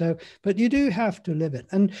natural. So, but you do have to live it,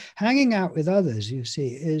 and hanging out with others, you see,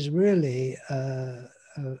 is really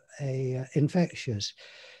infectious.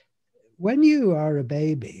 When you are a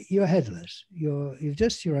baby, you're headless. You've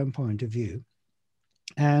just your own point of view,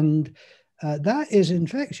 and that is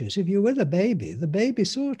infectious. If you're with a baby, the baby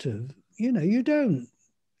sort of, you know, you don't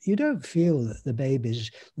feel that the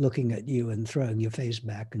baby's looking at you and throwing your face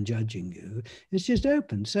back and judging you. It's just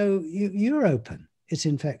open. So you're open. It's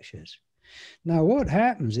infectious. Now, what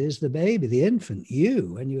happens is the baby, the infant,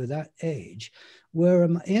 you, when you were that age, were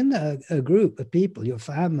in a group of people, your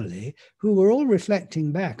family, who were all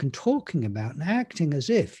reflecting back and talking about and acting as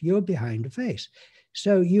if you're behind a face.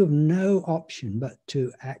 So you have no option but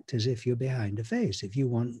to act as if you're behind a face. If you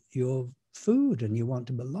want your food and you want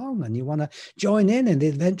to belong and you want to join in the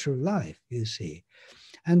adventure of life, you see.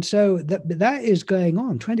 And so that is going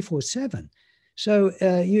on 24/7. So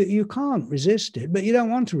you can't resist it, but you don't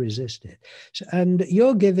want to resist it. So, and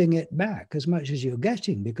you're giving it back as much as you're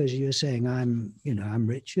getting, because you're saying, I'm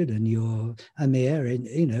Richard and you're Amir,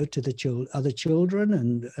 to the other children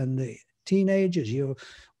and the teenagers. You're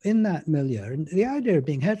in that milieu. And the idea of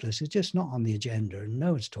being headless is just not on the agenda, and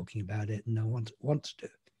no one's talking about it and no one wants to.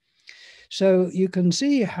 So you can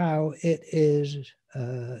see how it is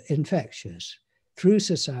infectious through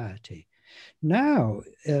society. Now,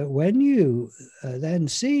 when you then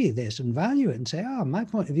see this and value it and say, my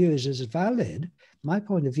point of view is as valid, my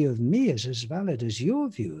point of view of me is as valid as your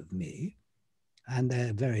view of me, and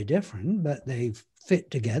they're very different, but they fit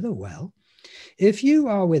together well. If you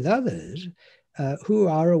are with others who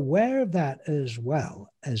are aware of that as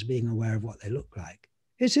well as being aware of what they look like,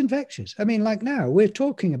 it's infectious. I mean, like now, we're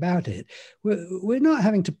talking about it. We're not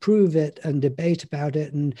having to prove it and debate about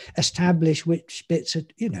it and establish which bits,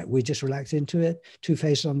 we just relax into it. Two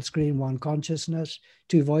faces on the screen, one consciousness,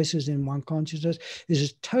 two voices in one consciousness. This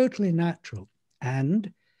is totally natural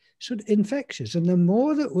and sort of infectious. And the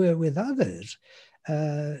more that we're with others,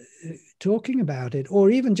 talking about it,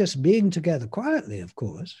 or even just being together quietly, of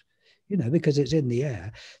course, because it's in the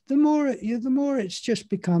air, the more it just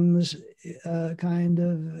becomes kind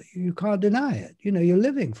of, you can't deny it. You're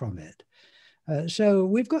living from it. So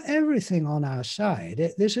we've got everything on our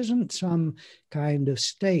side. This isn't some kind of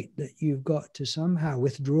state that you've got to somehow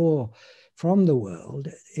withdraw from the world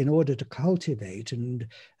in order to cultivate, and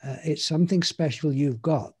it's something special you've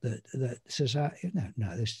got that society.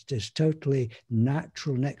 No, this is totally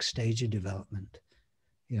natural next stage of development.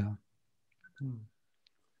 Yeah.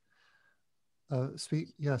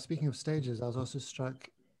 Speaking of stages, I was also struck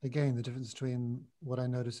again the difference between what I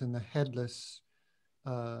notice in the headless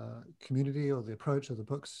community, or the approach of the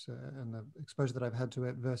books and the exposure that I've had to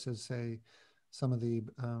it, versus, say, some of the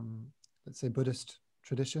let's say Buddhist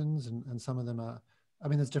traditions, and some of them are,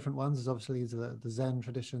 there's different ones. There's obviously the Zen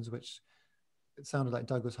traditions, which it sounded like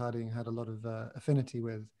Douglas Harding had a lot of affinity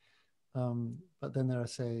with, but then there are,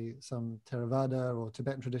 say, some Theravada or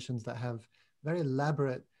Tibetan traditions that have very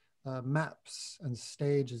elaborate maps and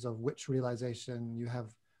stages of which realization you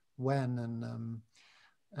have when,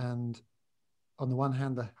 and on the one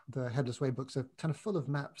hand, the Headless Way books are kind of full of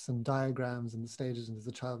maps and diagrams and stages, and there's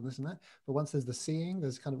the child and this and that. But once there's the seeing,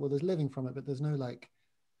 there's kind of, there's living from it, but there's no like,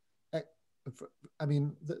 the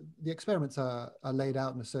experiments are laid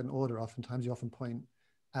out in a certain order. Oftentimes you often point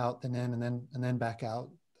out, then in, and then back out.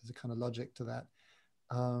 There's a kind of logic to that.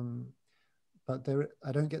 But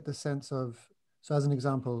I don't get the sense of, so as an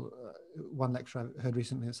example, one lecture I heard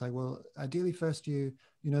recently, it's like, well, ideally first you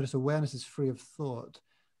notice awareness is free of thought,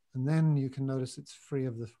 and then you can notice it's free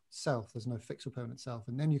of the self. There's no fixed opponent self.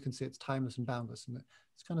 And then you can see it's timeless and boundless. And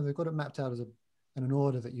it's kind of, they've got it mapped out as in an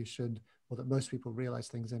order that you should, or that most people realize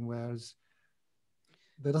things in, whereas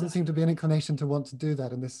there doesn't seem to be an inclination to want to do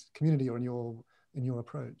that in this community or in your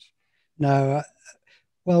approach. No.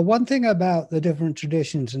 Well, one thing about the different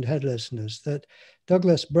traditions and headlessness, that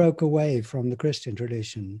Douglas broke away from the Christian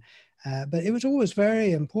tradition, but it was always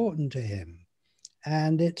very important to him.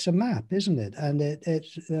 And it's a map, isn't it? And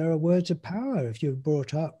there are words of power if you're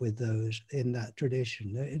brought up with those in that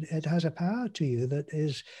tradition. It has a power to you that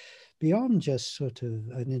is beyond just sort of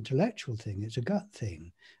an intellectual thing. It's a gut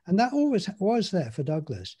thing. And that always was there for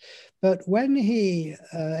Douglas. But when he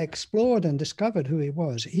explored and discovered who he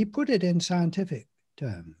was, he put it in scientific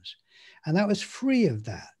terms. And that was free of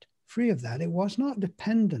that, free of that. It was not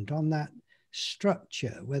dependent on that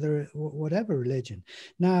structure, whatever religion.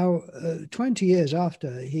 Now, 20 years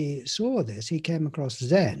after he saw this, he came across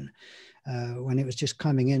Zen when it was just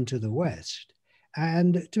coming into the West.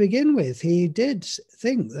 And to begin with, he did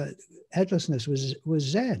think that headlessness was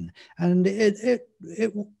Zen. And it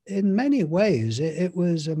in many ways, it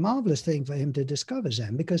was a marvelous thing for him to discover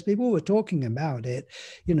Zen, because people were talking about it,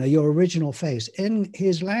 your original face, in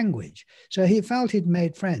his language. So he felt he'd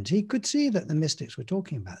made friends. He could see that the mystics were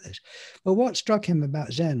talking about this. But what struck him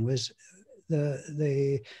about Zen was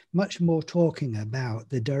the much more talking about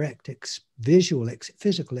the direct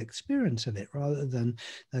physical experience of it, rather than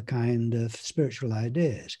the kind of spiritual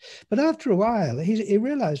ideas. But after a while, he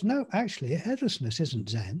realized, no, actually, headlessness isn't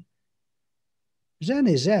Zen. Zen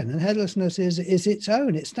is Zen, and headlessness is its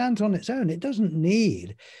own. It stands on its own. It doesn't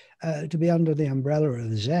need to be under the umbrella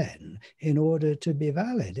of Zen in order to be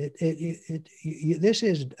valid. This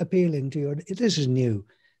is appealing to your. This is new.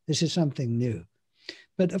 This is something new.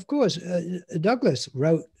 But of course, Douglas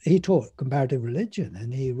he taught comparative religion,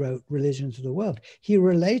 and he wrote Religions of the World. He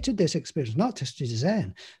related this experience not just to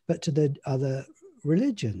Zen, but to the other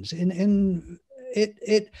religions.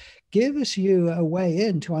 It gives you a way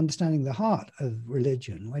into understanding the heart of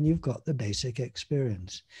religion when you've got the basic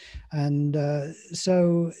experience. And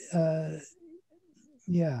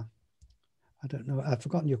yeah. I don't know. I've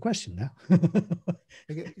forgotten your question now.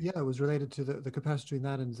 Yeah, it was related to the comparison between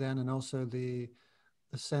that and Zen, and also the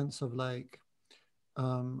sense of like,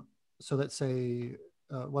 so let's say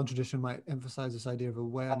one tradition might emphasize this idea of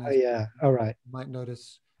awareness. Oh, yeah. All right. You might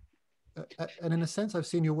notice, and in a sense, I've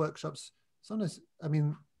seen your workshops. Sometimes, I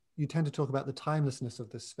mean, you tend to talk about the timelessness of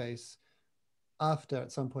this space after,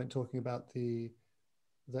 at some point, talking about the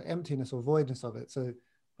emptiness or voidness of it. So,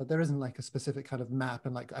 but there isn't like a specific kind of map,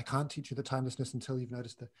 and like I can't teach you the timelessness until you've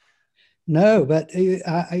noticed it. No, but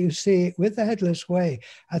you see, with the Headless Way,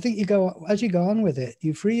 I think as you go on with it,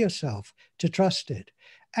 you free yourself to trust it.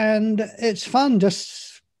 And it's fun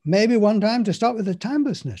just maybe one time to start with the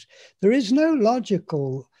timelessness. There is no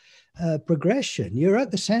logical progression. You're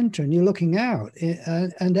at the center and you're looking out,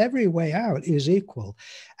 and every way out is equal.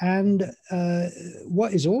 And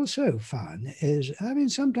what is also fun is, I mean,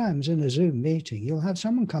 sometimes in a Zoom meeting, you'll have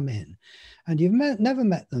someone come in and you've never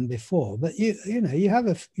met them before, but you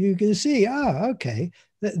you can see, okay,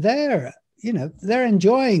 they're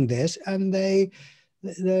enjoying this, and they've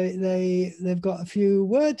got a few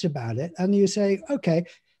words about it, and you say, okay,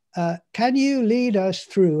 can you lead us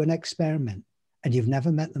through an experiment? And you've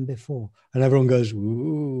never met them before, and everyone goes,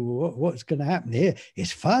 "Ooh, what's going to happen here?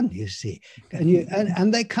 It's fun, you see."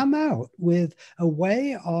 And they come out with a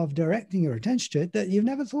way of directing your attention to it that you've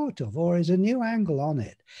never thought of, or is a new angle on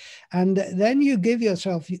it. And then you give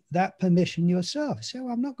yourself that permission yourself. So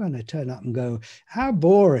I'm not going to turn up and go, "How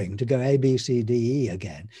boring to go A, B, C, D, E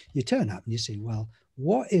again." You turn up and you say, "Well,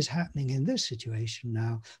 what is happening in this situation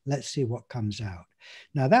now? Let's see what comes out."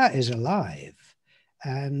 Now that is alive.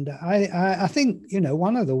 And I think,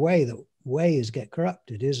 one of the ways get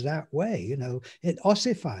corrupted is that way. It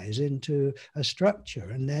ossifies into a structure,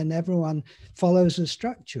 and then everyone follows the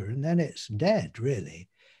structure, and then it's dead, really.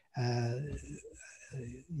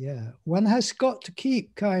 Yeah, one has got to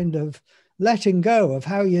keep kind of letting go of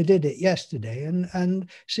how you did it yesterday and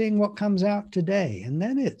seeing what comes out today, and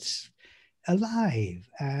then it's alive.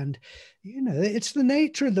 And it's the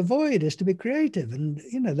nature of the void is to be creative, and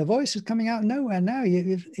the voice is coming out of nowhere now.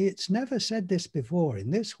 It's never said this before in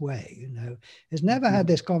this way. It's never had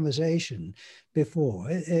this conversation before.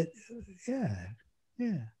 Yeah.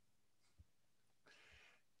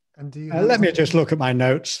 And do you let me just look at my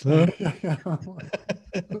notes. What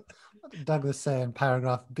did Douglas say in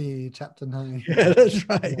paragraph B, chapter 9? Yeah, that's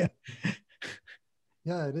right.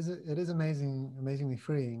 Yeah, it is amazingly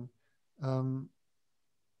freeing. And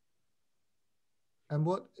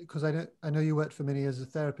because I know you worked for many years as a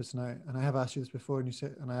therapist, and I have asked you this before,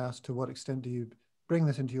 and I asked, to what extent do you bring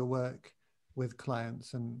this into your work with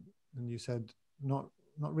clients, and you said not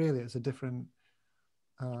really. It's a different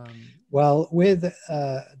Well, with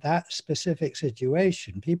that specific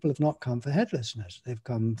situation, people have not come for headlessness. They've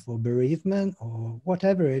come for bereavement or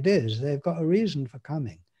whatever it is. They've got a reason for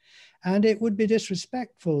coming. And it would be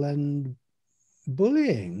disrespectful and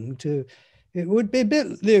bullying to, it would be a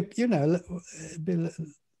bit, you know,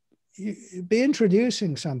 be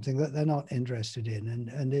introducing something that they're not interested in,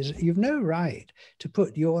 and you've no right to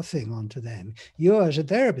put your thing onto them. You're, as a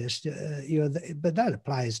therapist, but that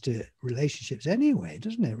applies to relationships anyway,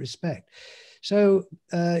 doesn't it? Respect. So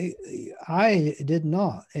I did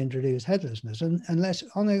not introduce headlessness unless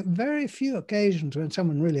on a very few occasions when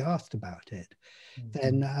someone really asked about it.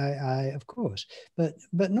 Then I of course, but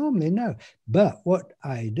normally no. But what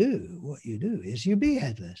you do is you be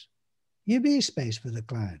headless. You be space for the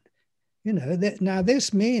client. You know, now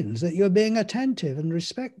this means that you're being attentive and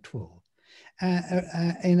respectful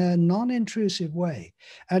in a non-intrusive way.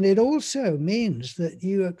 And it also means that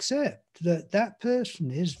you accept that that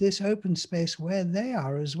person is this open space where they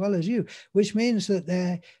are as well as you, which means that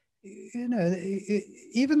they're, you know,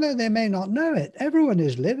 even though they may not know it, everyone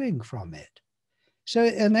is living from it. So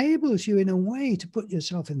it enables you in a way to put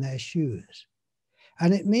yourself in their shoes.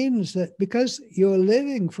 And it means that because you're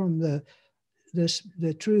living from the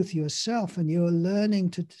truth yourself, and you're learning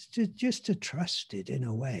to just to trust it in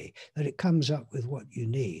a way that it comes up with what you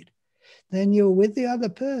need, then you're with the other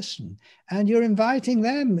person and you're inviting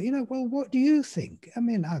them, you know, well, what do you think? I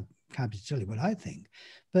mean, I'm happy to tell you what I think,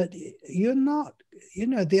 but you're not, you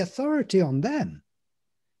know, the authority on them.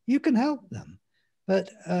 You can help them, but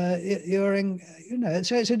you're in, you know,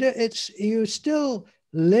 so it's you're still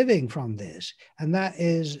living from this. And that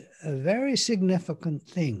is a very significant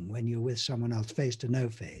thing when you're with someone else face to no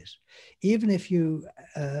face, even if you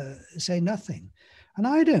say nothing. And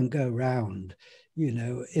I don't go round, you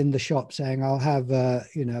know, in the shop saying, I'll have,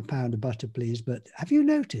 you know, a pound of butter, please. But have you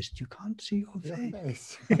noticed you can't see your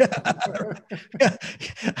face? But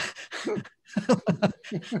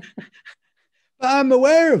I'm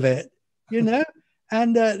aware of it, you know,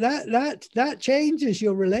 and that changes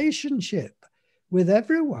your relationship with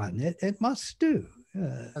everyone. It must do.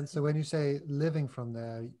 And so when you say living from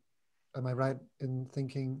there, am I right in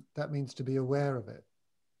thinking that means to be aware of it?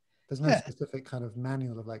 There's no specific kind of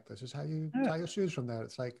manual of like, this is how you tie your shoes from there.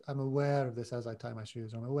 It's like, I'm aware of this as I tie my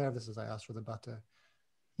shoes. I'm aware of this as I ask for the butter.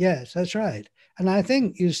 Yes, that's right. And I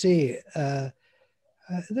think, you see, there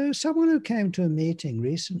was someone who came to a meeting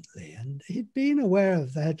recently, and he'd been aware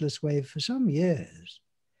of the Headless Way for some years.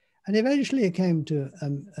 And eventually he came to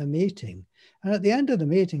a meeting. And at the end of the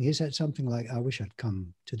meeting, he said something like, I wish I'd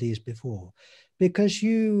come to these before, because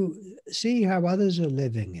you see how others are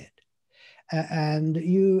living it. And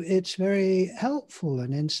it's very helpful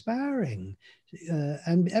and inspiring.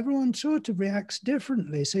 And everyone sort of reacts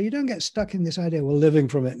differently. So you don't get stuck in this idea, well, living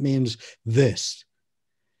from it means this.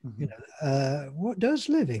 Mm-hmm. You know, what does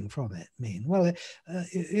living from it mean? Well,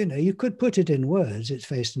 you know, you could put it in words, it's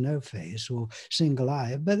face to no face or single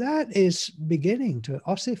eye, but that is beginning to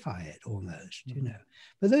ossify it almost, you know.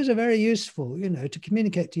 But those are very useful, you know, to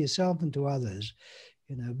communicate to yourself and to others,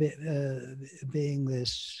 you know, being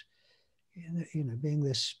this, you know, being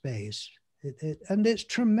this space. And it's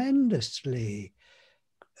tremendously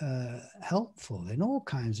helpful in all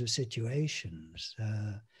kinds of situations.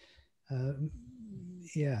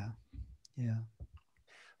 Yeah.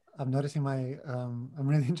 I'm noticing I'm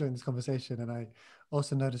really enjoying this conversation, and I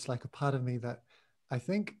also noticed like a part of me that I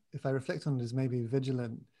think, if I reflect on it, is maybe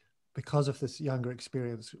vigilant because of this younger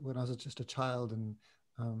experience when I was just a child, and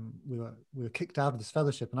we were kicked out of this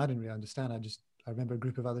fellowship, and I didn't really understand. I remember a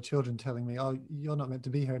group of other children telling me, "Oh, you're not meant to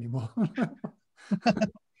be here anymore,"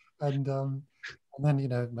 and then, you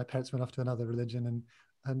know, my parents went off to another religion,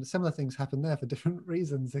 and similar things happened there for different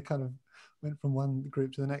reasons. They kind of went from one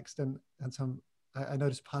group to the next, and I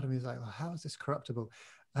noticed part of me is like, well, how is this corruptible?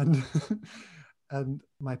 And and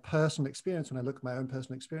my personal experience, when I look at my own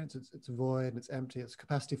personal experience, it's void and it's empty. It's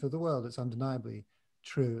capacity for the world. It's undeniably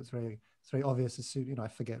true. It's very obvious. As soon, you know, I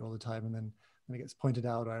forget all the time, and then when it gets pointed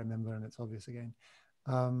out, I remember, and it's obvious again.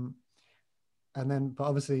 And then, but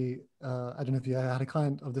obviously, I don't know if you had a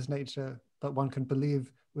client of this nature, but one can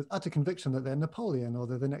believe with utter conviction that they're Napoleon or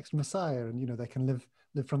they're the next Messiah, and, you know, they can live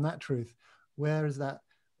from that truth. Where is that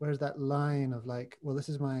line of like, well, this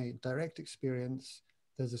is my direct experience.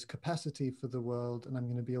 There's this capacity for the world, and I'm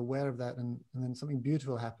going to be aware of that, and then something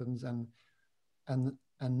beautiful happens, and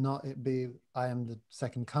not it be, I am the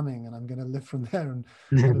second coming, and I'm going to live from there, and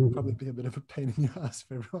that'll probably be a bit of a pain in the ass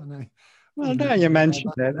for everyone. Well, now you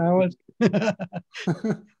mentioned it,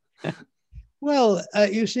 Well,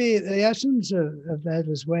 you see, the essence of the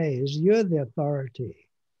Headless Way is you're the authority,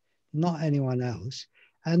 not anyone else,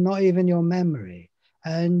 and not even your memory.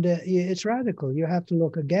 And it's radical. You have to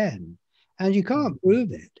look again. And you can't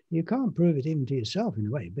prove it. You can't prove it even to yourself in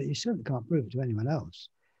a way, but you certainly can't prove it to anyone else.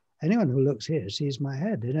 Anyone who looks here sees my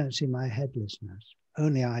head. They don't see my headlessness.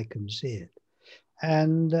 Only I can see it.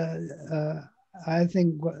 And I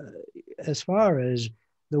think as far as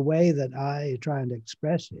the way that I try and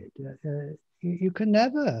express it, you can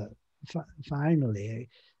never finally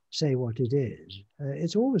say what it is.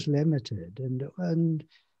 It's always limited, and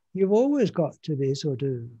you've always got to be sort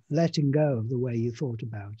of letting go of the way you thought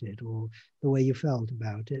about it or the way you felt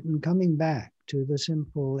about it and coming back to the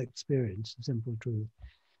simple experience, the simple truth.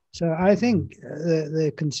 So I think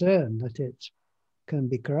the concern that it can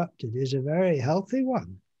be corrupted is a very healthy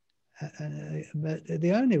one. But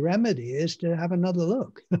the only remedy is to have another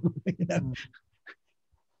look. You know?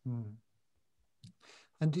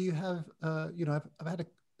 And do you have, I've had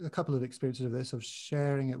a couple of experiences of this, of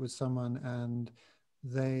sharing it with someone, and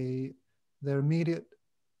their immediate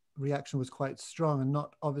reaction was quite strong and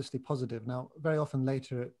not obviously positive. Now, very often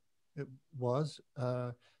later it was,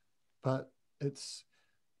 but it's,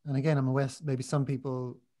 and again, I'm aware maybe some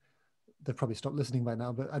people, they've probably stopped listening by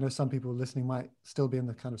now, but I know some people listening might still be in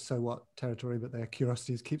the kind of so what territory, but their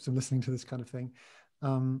curiosity keeps them listening to this kind of thing.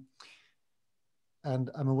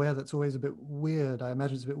 And I'm aware that's always a bit weird. I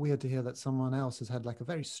imagine it's a bit weird to hear that someone else has had like a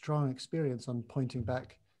very strong experience on pointing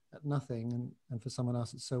back at nothing, and for someone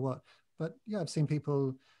else it's so what. But yeah, I've seen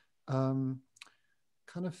people kind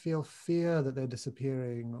of feel fear that they're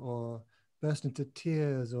disappearing, or burst into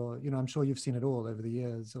tears, or, I'm sure you've seen it all over the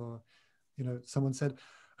years, or, someone said,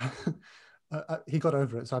 he got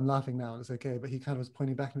over it, so I'm laughing now, it's okay, but he kind of was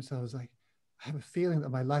pointing back at himself. I was like, I have a feeling that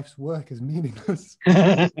my life's work is meaningless.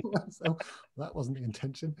 So that wasn't the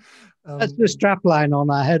intention. That's the strapline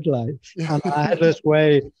on our headline, on our Headless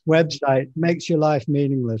Way website. Makes your life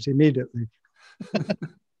meaningless immediately.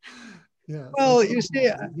 Yeah. Well, so you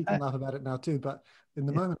see, he can laugh about it now too, but in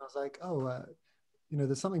the moment I was like, oh,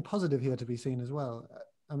 there's something positive here to be seen as well.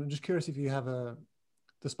 I'm just curious if you have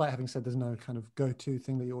despite having said there's no kind of go-to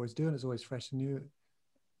thing that you always do and it's always fresh and new,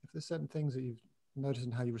 if there's certain things that you've noticed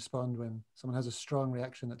in how you respond when someone has a strong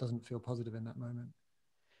reaction that doesn't feel positive in that moment.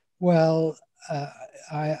 Well,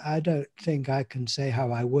 I don't think I can say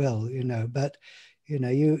how I will, but you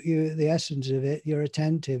the essence of it, you're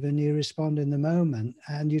attentive and you respond in the moment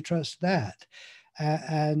and you trust that.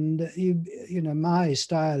 And my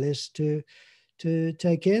style is to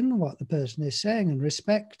take in what the person is saying and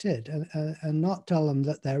respect it, and not tell them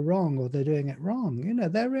that they're wrong or they're doing it wrong.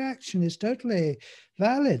 Their reaction is totally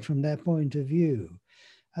valid from their point of view.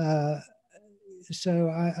 So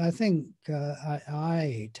I think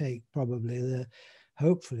I take probably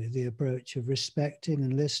hopefully the approach of respecting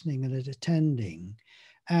and listening and attending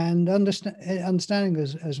and understanding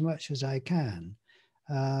as much as I can.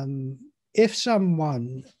 If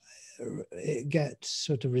someone gets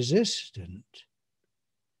sort of resistant,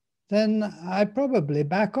 then I probably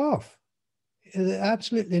back off. There's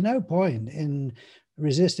absolutely no point in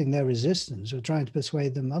resisting their resistance or trying to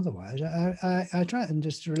persuade them otherwise. I try and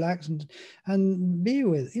just relax and be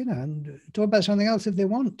with, and talk about something else if they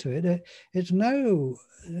want to. It's no,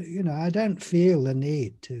 I don't feel the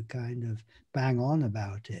need to kind of bang on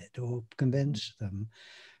about it or convince them.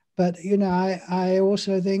 But, I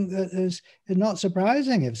also think that it's not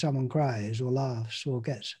surprising if someone cries or laughs or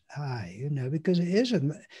gets high, because it is,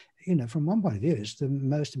 from one point of view, it's the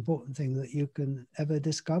most important thing that you can ever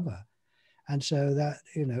discover. And so that,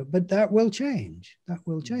 but that will change. That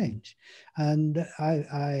will change. And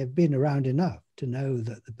I've been around enough to know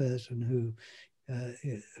that the person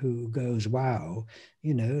who goes, wow,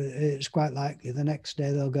 it's quite likely the next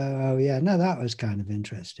day they'll go, oh yeah, no, that was kind of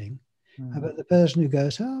interesting. But the person who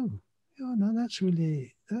goes, oh no, that's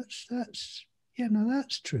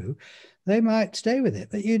true. They might stay with it,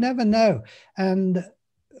 but you never know. And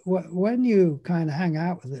when you kind of hang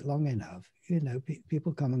out with it long enough,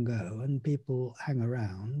 people come and go and people hang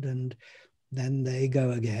around and then they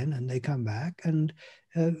go again and they come back. And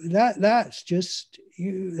that's just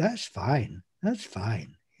that's fine. That's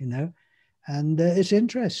fine, and it's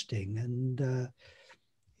interesting. And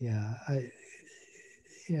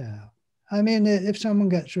I mean, if someone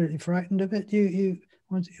gets really frightened of it,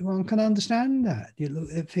 one can understand that.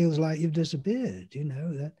 It feels like you've disappeared,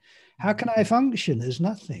 that how can I function as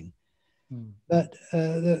nothing? But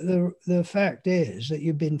the fact is that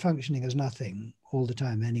you've been functioning as nothing all the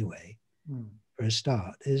time anyway, for a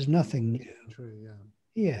start. There's nothing new. True, yeah.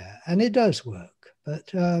 Yeah, and it does work.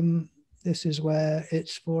 But this is where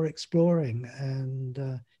it's for exploring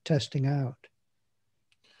and testing out.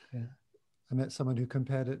 Yeah. I met someone who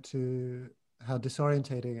compared it to how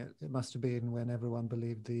disorientating it must have been when everyone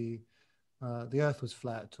believed the the Earth was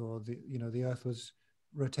flat, or the Earth was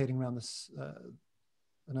rotating around this.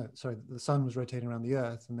 No, sorry, the sun was rotating around the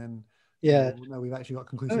Earth, and then Yeah. no, we've actually got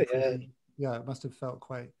conclusive Oh, proof. yeah. Yeah, it must have felt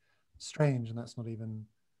quite strange, and that's not even.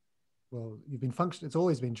 Well, you've been functioning. It's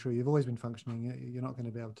always been true. You've always been functioning. You're not going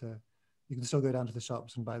to be able to. You can still go down to the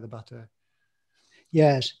shops and buy the butter.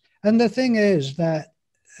 Yes. And the thing is that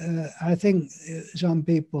I think some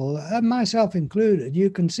people, myself included, you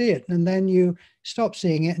can see it and then you stop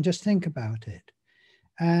seeing it and just think about it.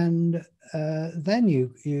 And then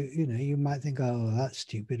you might think, oh, that's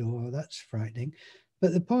stupid or that's frightening.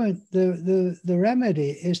 But the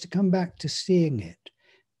remedy is to come back to seeing it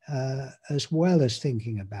as well as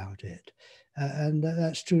thinking about it. And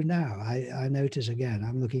that's true now. I notice again,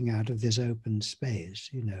 I'm looking out of this open space,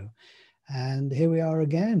 and here we are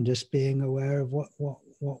again, just being aware of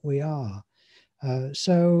what we are. Yeah,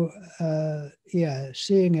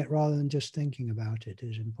 seeing it rather than just thinking about it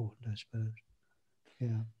is important, I suppose.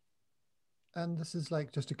 Yeah. And this is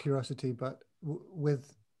like just a curiosity, but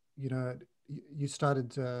with, you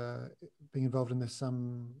started being involved in this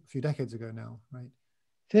some few decades ago now, right?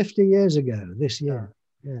 50 years ago this year.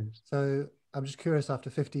 Yeah. Yes. So I'm just curious, after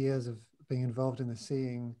 50 years of being involved in the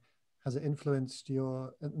seeing, has it influenced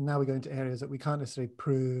your, now we go into areas that we can't necessarily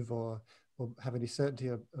prove or have any certainty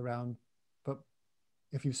around, but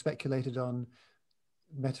if you've speculated on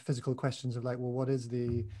metaphysical questions of like, well, what is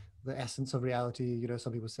the essence of reality?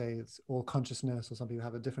 Some people say it's all consciousness, or some people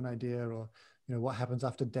have a different idea, or what happens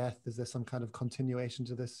after death? Is there some kind of continuation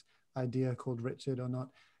to this idea called Richard or not?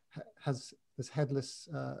 Has this headless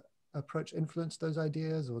approach influenced those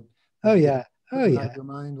ideas, or oh yeah your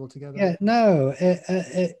mind altogether? Yeah, no,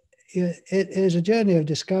 it is a journey of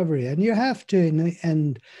discovery, and you have to in the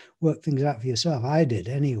end work things out for yourself. I did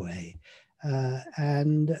anyway,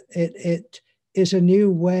 and it is a new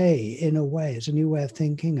way. In a way, it's a new way of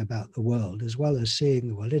thinking about the world as well as seeing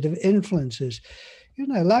the world. It influences,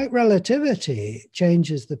 like relativity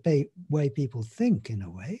changes the way people think in a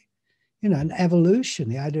way. And evolution,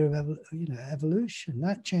 the idea of evolution,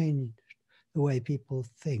 that changed the way people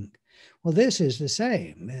think. Well, this is the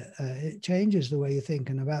same. It changes the way you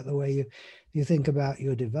think, and about the way you think about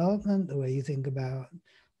your development, the way you think about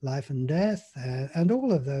life and death, and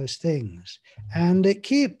all of those things. And it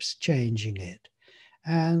keeps changing it.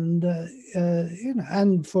 And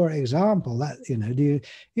and for example, that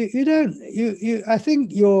I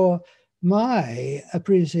think my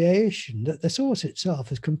appreciation that the source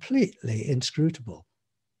itself is completely inscrutable.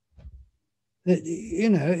 That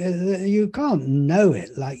you can't know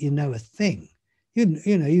it like you know a thing.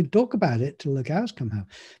 You talk about it till the cows come home,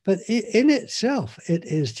 but in itself, it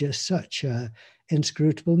is just such a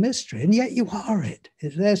inscrutable mystery, and yet you are it.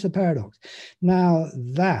 There's the paradox. Now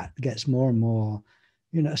that gets more and more,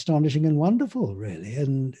 astonishing and wonderful, really.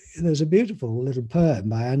 And there's a beautiful little poem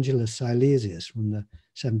by Angelus Silesius from the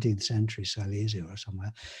 17th century, Silesia or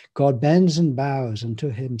somewhere. God bends and bows and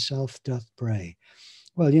to himself doth pray.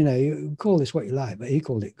 Well, you call this what you like, but he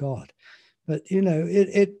called it God. But,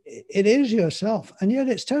 it is yourself, and yet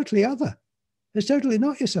it's totally other. It's totally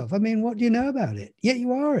not yourself. I mean, what do you know about it? Yet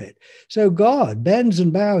you are it. So God bends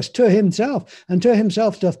and bows to himself, and to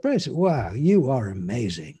himself doth pray. So, wow, you are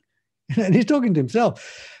amazing. And he's talking to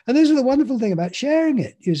himself. And this is the wonderful thing about sharing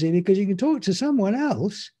it, you see, because you can talk to someone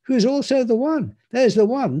else who is also the one. There's the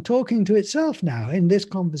one talking to itself now in this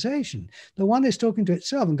conversation. The one is talking to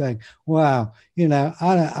itself and going, wow,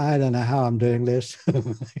 I don't know how I'm doing this.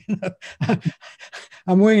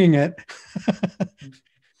 I'm winging it.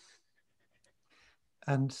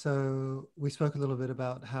 And so we spoke a little bit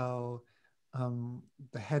about how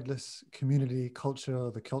the headless community culture,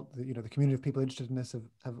 or the community of people interested in this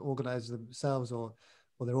have organized themselves, or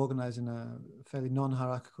they're organized in a fairly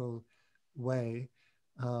non-hierarchical way,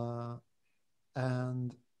 and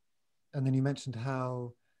then you mentioned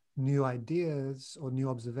how new ideas or new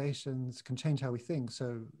observations can change how we think.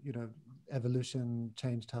 So evolution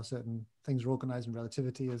changed how certain things are organized, and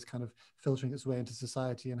relativity is kind of filtering its way into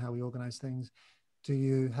society and how we organize things. Do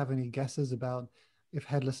you have any guesses about if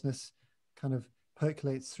headlessness kind of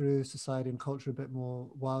percolates through society and culture a bit more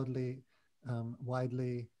widely,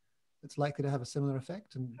 it's likely to have a similar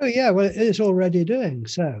effect? Oh yeah, well, it's already doing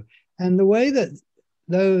so. And the way that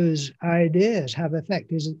those ideas have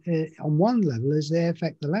effect is, on one level, is they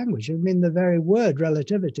affect the language. I mean, the very word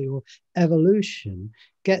relativity or evolution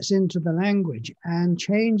gets into the language and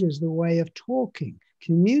changes the way of talking,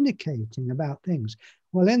 communicating about things.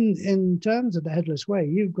 Well, in terms of the headless way,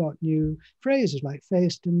 you've got new phrases like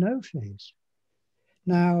faced and no face.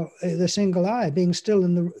 Now, the single eye being still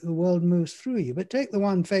in the world moves through you, but take the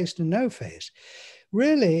one faced and no face.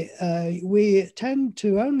 really, we tend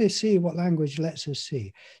to only see what language lets us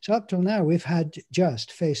see. So up till now, we've had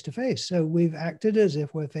just face-to-face. So we've acted as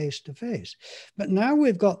if we're face-to-face. But now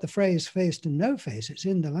we've got the phrase face to no face. It's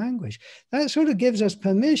in the language. That sort of gives us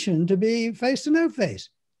permission to be face to no face.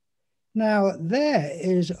 Now, there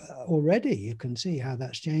is already, you can see how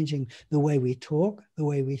that's changing the way we talk, the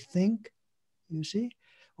way we think, you see?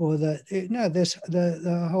 Or that, no,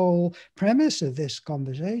 the whole premise of this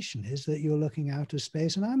conversation is that you're looking out of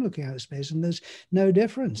space and I'm looking out of space, and there's no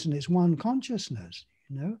difference, and it's one consciousness,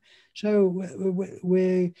 you know? So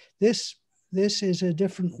this is a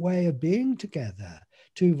different way of being together,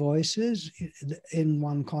 two voices in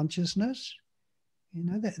one consciousness. You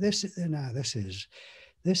know, this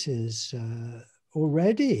is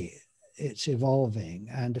already, it's evolving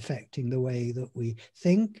and affecting the way that we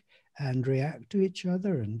think and react to each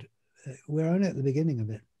other, and we're only at the beginning of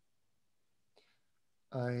it.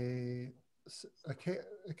 I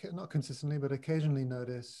not consistently, but occasionally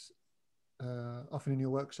notice, often in your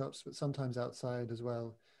workshops, but sometimes outside as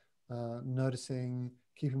well, noticing,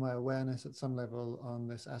 keeping my awareness at some level on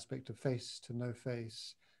this aspect of face to no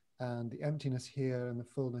face, and the emptiness here and the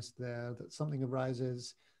fullness there, that something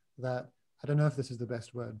arises that, I don't know if this is the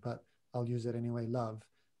best word, but I'll use it anyway, love.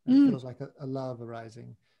 It feels like a love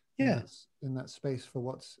arising in that space for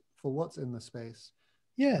what's in the space.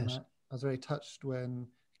 Yes. And I was very touched when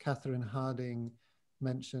Catherine Harding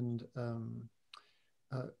mentioned,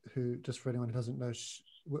 who, just for anyone who doesn't know,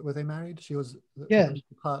 were they married? She was the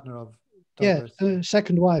partner of Douglas. Yes,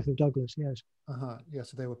 second wife of Douglas, yes. Yeah,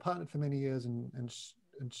 so they were partnered for many years, and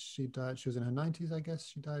she died. She was in her 90s, I guess.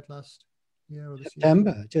 She died last year or this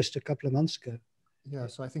September, year. just a couple of months ago. Yeah,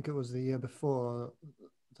 so I think it was the year before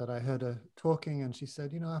that I heard her talking, and she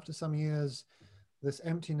said, you know, after some years, this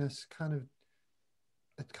emptiness kind of,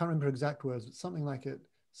 I can't remember exact words, but something like it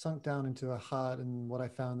sunk down into her heart, and what I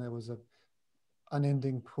found there was a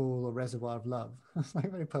unending pool or reservoir of love. It's like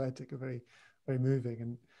very poetic and very, very moving.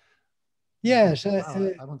 And yes,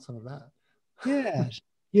 wow, I want some of that. Yes,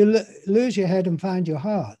 you lose your head and find your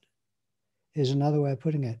heart is another way of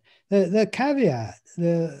putting it. The caveat,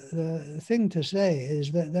 the thing to say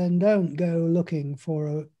is that then don't go looking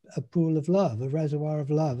for a pool of love, a reservoir of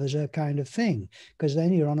love as a kind of thing, because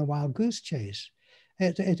then you're on a wild goose chase.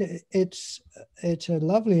 It's a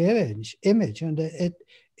lovely image, and it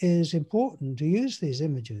is important to use these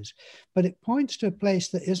images, but it points to a place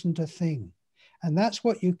that isn't a thing. And that's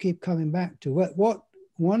what you keep coming back to. What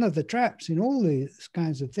one of the traps in all these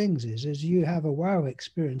kinds of things is you have a wow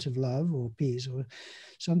experience of love or peace or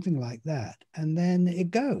something like that, and then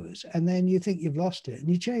it goes, and then you think you've lost it and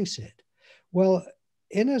you chase it. Well,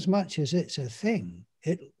 in as much as it's a thing,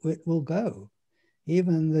 it will go.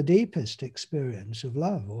 Even the deepest experience of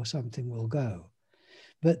love or something will go.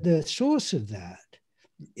 But the source of that,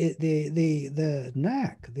 the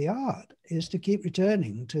knack, the art, is to keep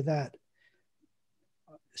returning to that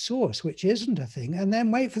source, which isn't a thing, and then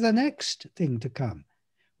wait for the next thing to come,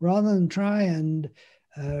 rather than try and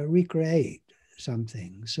recreate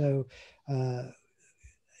something. So, and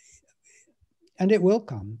it will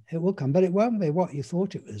come, but it won't be what you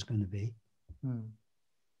thought it was going to be.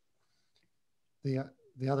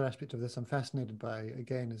 The other aspect of this I'm fascinated by,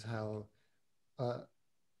 again, is how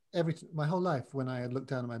my whole life, when I had looked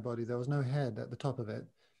down at my body, there was no head at the top of it,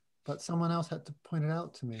 but someone else had to point it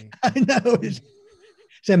out to me. I know, it's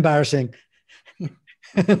embarrassing. And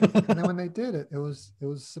then when they did it, it was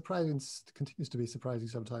surprising. It continues to be surprising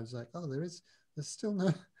sometimes. Like, oh, there's still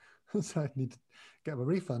no. So I need to get a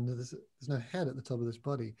refund. There's no head at the top of this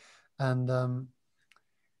body, and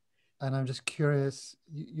I'm just curious,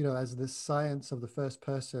 you know, as the science of the first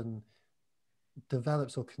person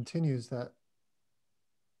develops or continues, that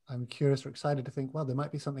I'm curious or excited to think, well, there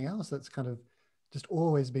might be something else that's kind of just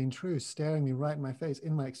always been true, staring me right in my face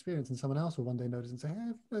in my experience, and someone else will one day notice and say, hey,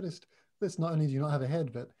 I've noticed this. Not only do you not have a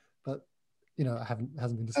head, but you know, hasn't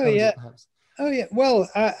been discovered yet, perhaps. Oh yeah. Well,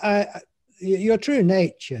 your true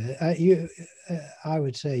nature, I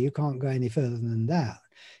would say you can't go any further than that.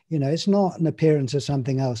 You know, it's not an appearance of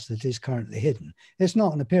something else that is currently hidden. It's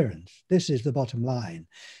not an appearance. This is the bottom line.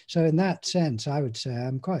 So in that sense, I would say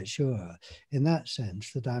I'm quite sure in that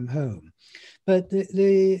sense that I'm home. But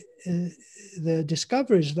the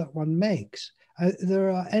discoveries that one makes,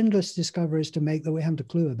 there are endless discoveries to make that we haven't a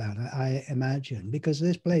clue about, I imagine, because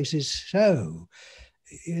this place is so,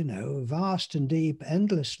 you know, vast and deep,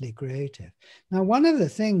 endlessly creative. Now, one of the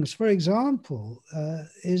things, for example,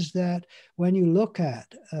 is that when you look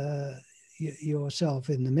at yourself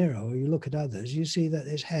in the mirror, or you look at others, you see that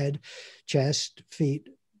there's head, chest, feet,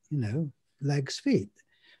 you know, legs, feet.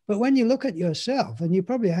 But when you look at yourself, and you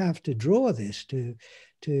probably have to draw this to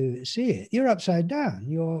see it, you're upside down.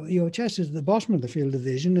 Your chest is at the bottom of the field of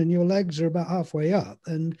vision, and your legs are about halfway up,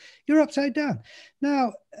 and you're upside down.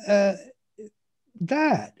 Now,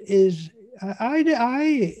 that is,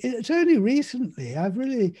 it's only recently I've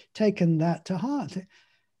really taken that to heart.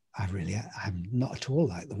 I'm not at all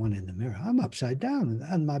like the one in the mirror. I'm upside down,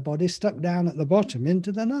 and my body's stuck down at the bottom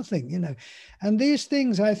into the nothing, you know. And these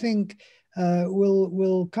things, I think,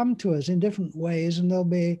 will come to us in different ways, and there'll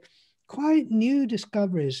be quite new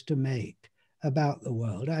discoveries to make about the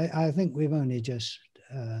world. I think we've only just,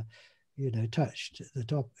 touched the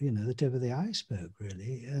top, the tip of the iceberg,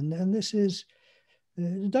 really. And this is,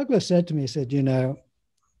 Douglas said to me, he said,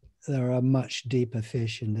 there are much deeper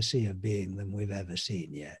fish in the sea of being than we've ever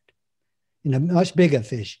seen yet. Much bigger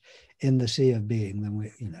fish in the sea of being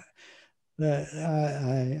than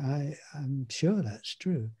I'm sure that's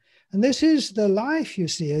true. And this is the life, you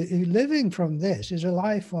see, living from this is a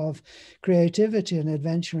life of creativity and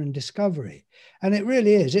adventure and discovery. And it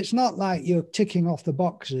really is. It's not like you're ticking off the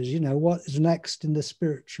boxes, what is next in the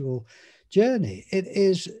spiritual journey. It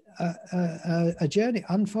is a journey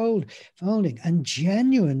unfolding, and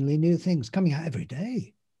genuinely new things coming out every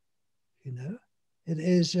day. It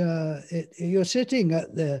is, you're sitting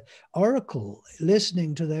at the oracle,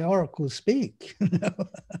 listening to the oracle speak,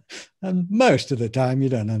 and most of the time you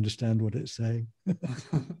don't understand what it's saying.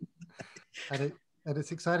 And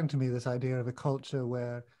it's exciting to me, this idea of a culture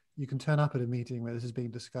where you can turn up at a meeting where this is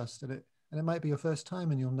being discussed, and it might be your first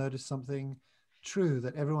time, and you'll notice something true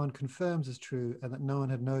that everyone confirms is true and that no one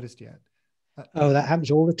had noticed yet. That happens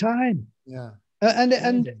all the time. Yeah.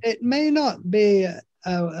 And it may not be,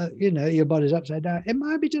 your body's upside down. It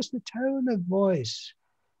might be just the tone of voice.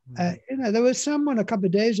 There was someone a couple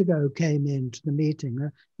of days ago who came into the meeting,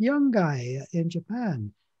 a young guy in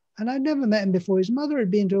Japan, and I'd never met him before. His mother had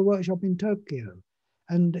been to a workshop in Tokyo,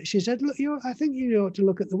 and she said, look, I think you ought to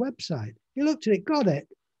look at the website. He looked at it, got it,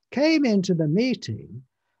 came into the meeting,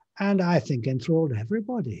 and I think enthralled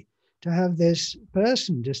everybody to have this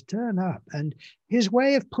person just turn up. And his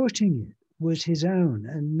way of putting it was his own,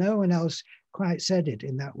 and no one else quite said it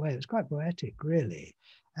in that way. It was quite poetic, really.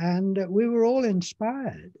 And we were all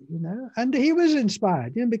inspired, and he was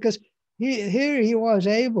inspired, because he was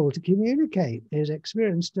able to communicate his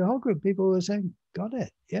experience to a whole group of people who were saying, got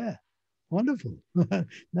it, yeah, wonderful.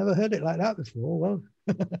 Never heard it like that before. Well,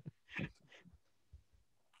 that's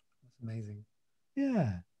amazing.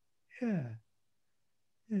 Yeah.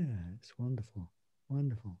 It's wonderful.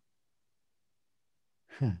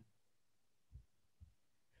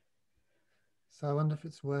 So I wonder if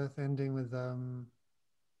it's worth ending with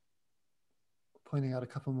pointing out a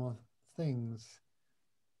couple more things.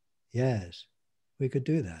 Yes, we could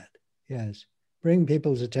do that. Yes. Bring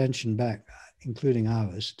people's attention back, including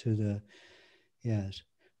ours, to the, yes.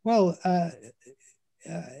 Well,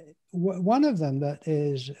 one of them that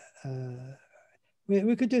is,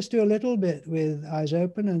 we could just do a little bit with eyes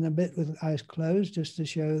open and a bit with eyes closed, just to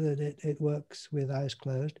show that it works with eyes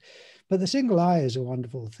closed. But the single eye is a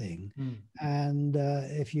wonderful thing. And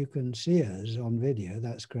if you can see us on video,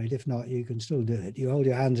 that's great. If not, you can still do it. You hold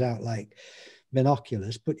your hands out like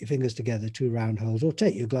binoculars, put your fingers together, 2 round holes, or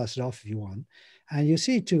take your glasses off if you want. And you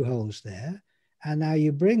see 2 holes there. And now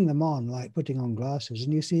you bring them on like putting on glasses,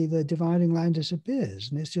 and you see the dividing line disappears,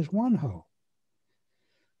 and it's just 1 hole.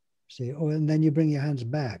 See, and then you bring your hands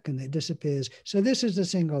back and it disappears. So this is the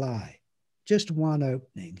single eye, just 1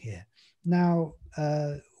 opening here. Now,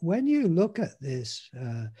 when you look at this,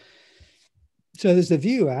 so there's the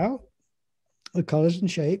view out, the colors and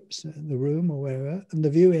shapes, the room or wherever, and the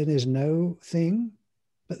view in is no thing,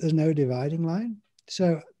 but there's no dividing line.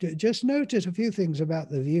 So just notice a few things about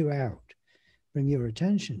the view out, bring your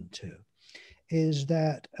attention to, is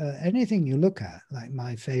that anything you look at, like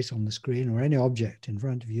my face on the screen or any object in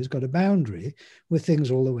front of you, has got a boundary with things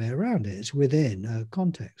all the way around it. It's within a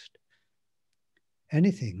context.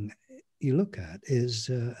 Anything you look at is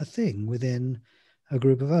a thing within a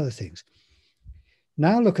group of other things.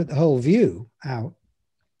 Now look at the whole view out.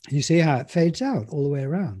 You see how it fades out all the way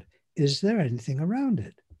around. Is there anything around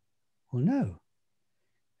it? Well, no.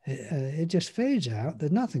 It just fades out.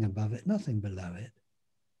 There's nothing above it, nothing below it.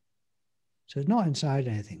 So it's not inside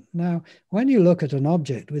anything. Now, when you look at an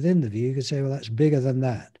object within the view, you can say, well, that's bigger than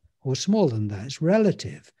that or smaller than that. It's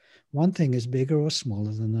relative. One thing is bigger or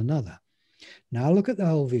smaller than another. Now look at the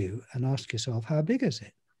whole view and ask yourself, how big is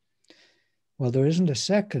it? Well, there isn't a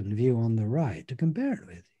second view on the right to compare it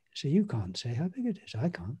with. So you can't say how big it is. I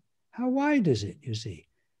can't. How wide is it, you see?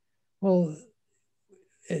 Well,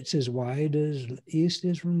 it's as wide as east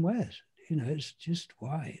is from west. It's just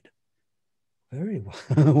wide. very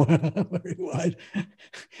wide. Very wide.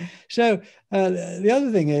 So the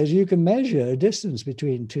other thing is you can measure a distance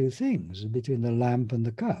between two things, between the lamp and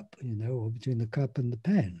the cup, or between the cup and the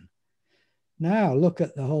pen. Now look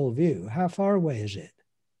at the whole view. How far away is it?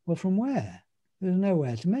 Well, from where? There's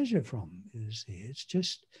nowhere to measure from, you see. It's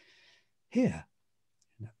just here.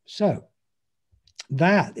 So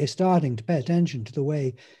that is starting to pay attention to the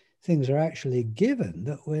way things are actually given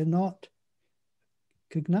that we're not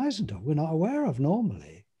cognizant of, we're not aware of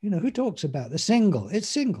normally. Who talks about the single? It's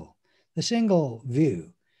single. The single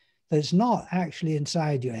view that's not actually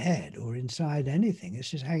inside your head or inside anything.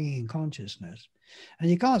 It's just hanging in consciousness. And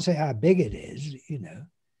you can't say how big it is,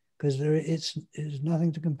 because there's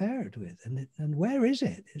nothing to compare it with. And where is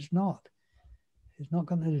it? It's not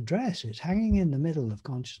got an address. It's hanging in the middle of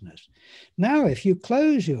consciousness. Now, if you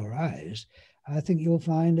close your eyes, I think you'll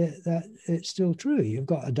find that it's still true. You've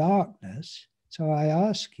got a darkness. So I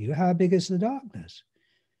ask you, how big is the darkness?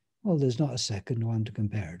 Well, there's not a second one to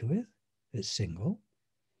compare it with. It's single.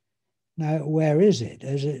 Now, where is it?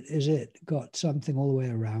 Is it got something all the way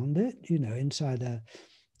around it, inside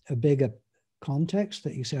a bigger context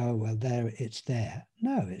that you say, oh, well, it's there.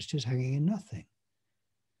 No, it's just hanging in nothing.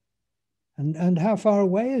 And how far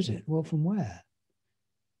away is it? Well, from where?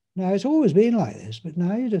 Now, it's always been like this, but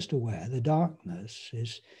now you're just aware the darkness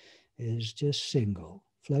is just single,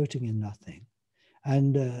 floating in nothing.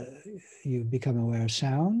 And you become aware of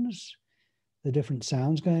sounds, the different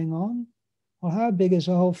sounds going on. Well, how big is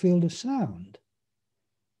the whole field of sound?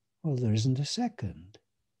 Well, there isn't a second.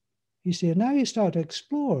 You see, and now you start to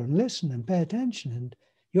explore and listen and pay attention, and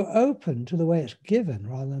you're open to the way it's given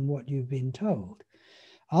rather than what you've been told.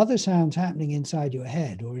 Are the sounds happening inside your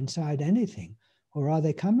head or inside anything? Or are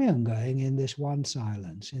they coming and going in this one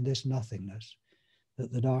silence, in this nothingness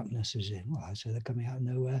that the darkness is in? Well, I say they're coming out of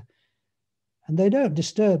nowhere. And they don't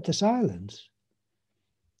disturb the silence.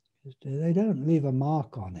 They don't leave a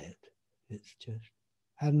mark on it. It's just,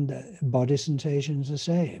 and body sensations the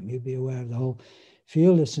same. You'd be aware of the whole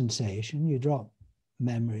field of sensation. You drop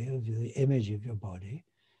memory of the image of your body.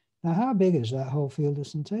 Now, how big is that whole field of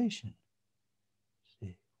sensation?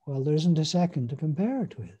 See? Well, there isn't a second to compare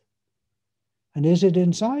it with. And is it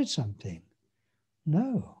inside something?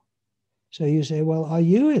 No. So you say, well, are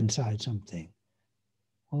you inside something?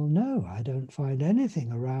 Well, no, I don't find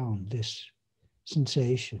anything around this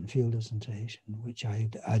sensation, field of sensation, which I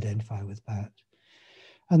identify with that.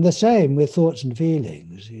 And the same with thoughts and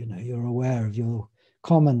feelings. You're aware of your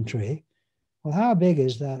commentary. Well, how big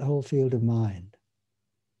is that whole field of mind?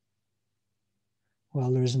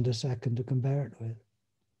 Well, there isn't a second to compare it with.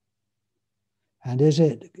 And is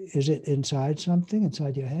it inside something,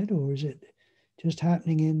 inside your head, or is it just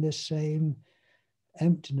happening in this same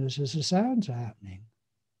emptiness as the sounds are happening?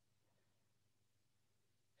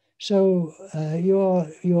 So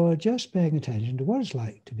you're just paying attention to what it's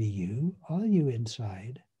like to be you. Are you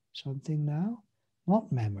inside something now?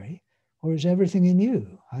 Not memory. Or is everything in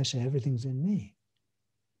you? I say everything's in me.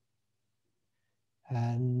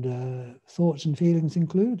 And thoughts and feelings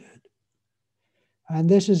included. And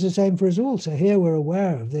this is the same for us all. So here we're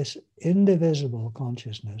aware of this indivisible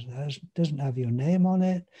consciousness that doesn't have your name on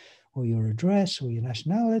it, or your address, or your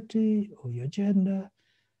nationality, or your gender.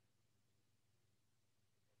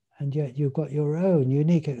 And yet you've got your own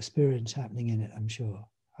unique experience happening in it, I'm sure.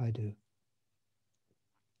 I do.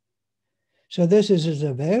 So this is as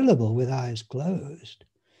available with eyes closed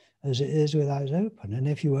as it is with eyes open. And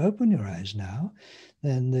if you open your eyes now,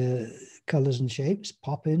 then the colors and shapes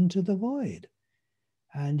pop into the void.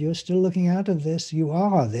 And you're still looking out of this. You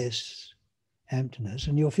are this emptiness.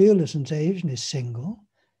 And your field of sensation is single.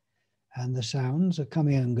 And the sounds are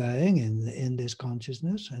coming and going in this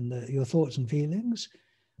consciousness. And your thoughts and feelings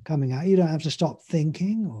coming out. You don't have to stop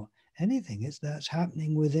thinking or anything. That's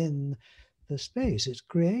happening within the space. It's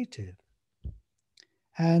creative.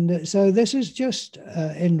 And so this is just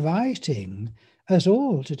inviting us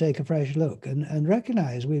all to take a fresh look and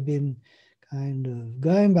recognize we've been kind of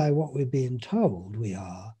going by what we've been told we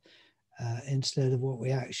are instead of what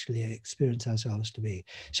we actually experience ourselves to be.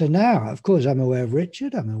 So now, of course, I'm aware of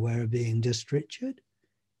Richard. I'm aware of being just Richard.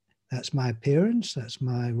 That's my appearance. That's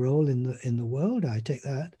my role in the world. I take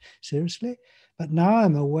that seriously. But now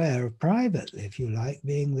I'm aware of privately, if you like,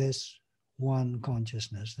 being this one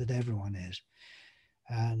consciousness that everyone is.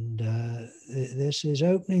 And this is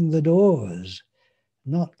opening the doors,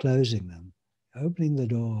 not closing them, opening the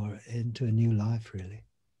door into a new life, really.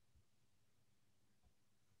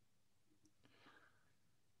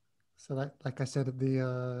 So like I said at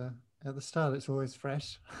the start, it's always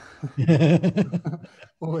fresh.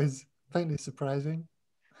 Always faintly surprising.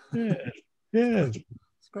 Yes, yes.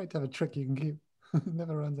 It's great to have a trick you can keep. It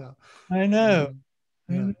never runs out. I know.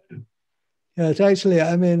 I Yeah. know. Yeah, it's actually,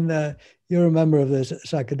 I mean, you're a member of the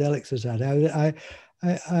Psychedelic Society.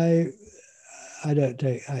 I don't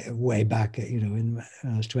take, way back, when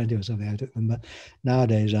I was 20 or something, I took them, but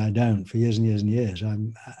nowadays I don't. For years and years and years,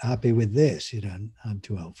 I'm happy with this, I'm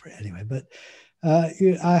too old for it anyway. But I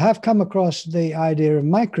have come across the idea of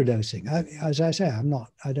microdosing. As I say,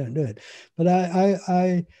 I don't do it. But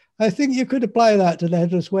I think you could apply that to the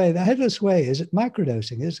Headless Way. The Headless Way is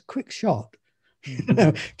microdosing, it's a quick shot.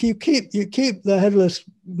 Mm-hmm. You keep the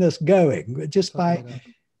headlessness going just by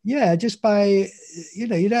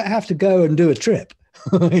you don't have to go and do a trip,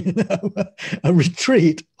 a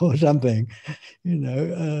retreat or something,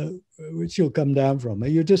 which you'll come down from.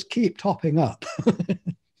 You just keep topping up.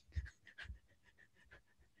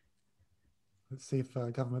 Let's see if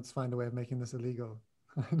governments find a way of making this illegal.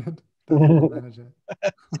 That's how they manage it.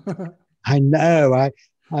 I know.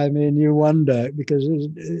 I mean, you wonder, because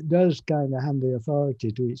it does kind of hand the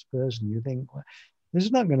authority to each person. You think, well, this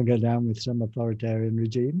is not going to go down with some authoritarian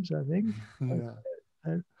regimes, I think.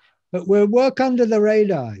 Yeah. But we'll work under the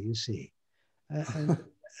radar, you see. And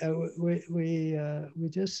we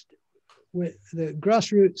just, the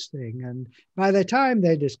grassroots thing. And by the time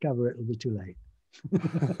they discover it, it'll be too late.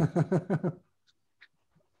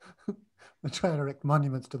 They're trying to erect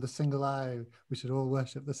monuments to the single eye. We should all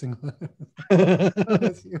worship the single eye. Oh,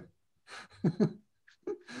 that's you.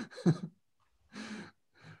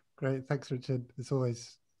 Great. Thanks, Richard. It's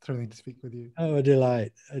always thrilling to speak with you. Oh, a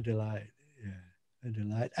delight. A delight. Yeah, a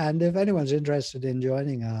delight. And if anyone's interested in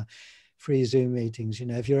joining our free Zoom meetings,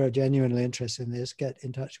 if you're genuinely interested in this, get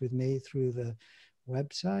in touch with me through the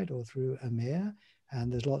website or through Amir.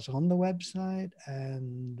 And there's lots on the website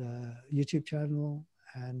and YouTube channel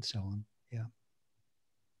and so on.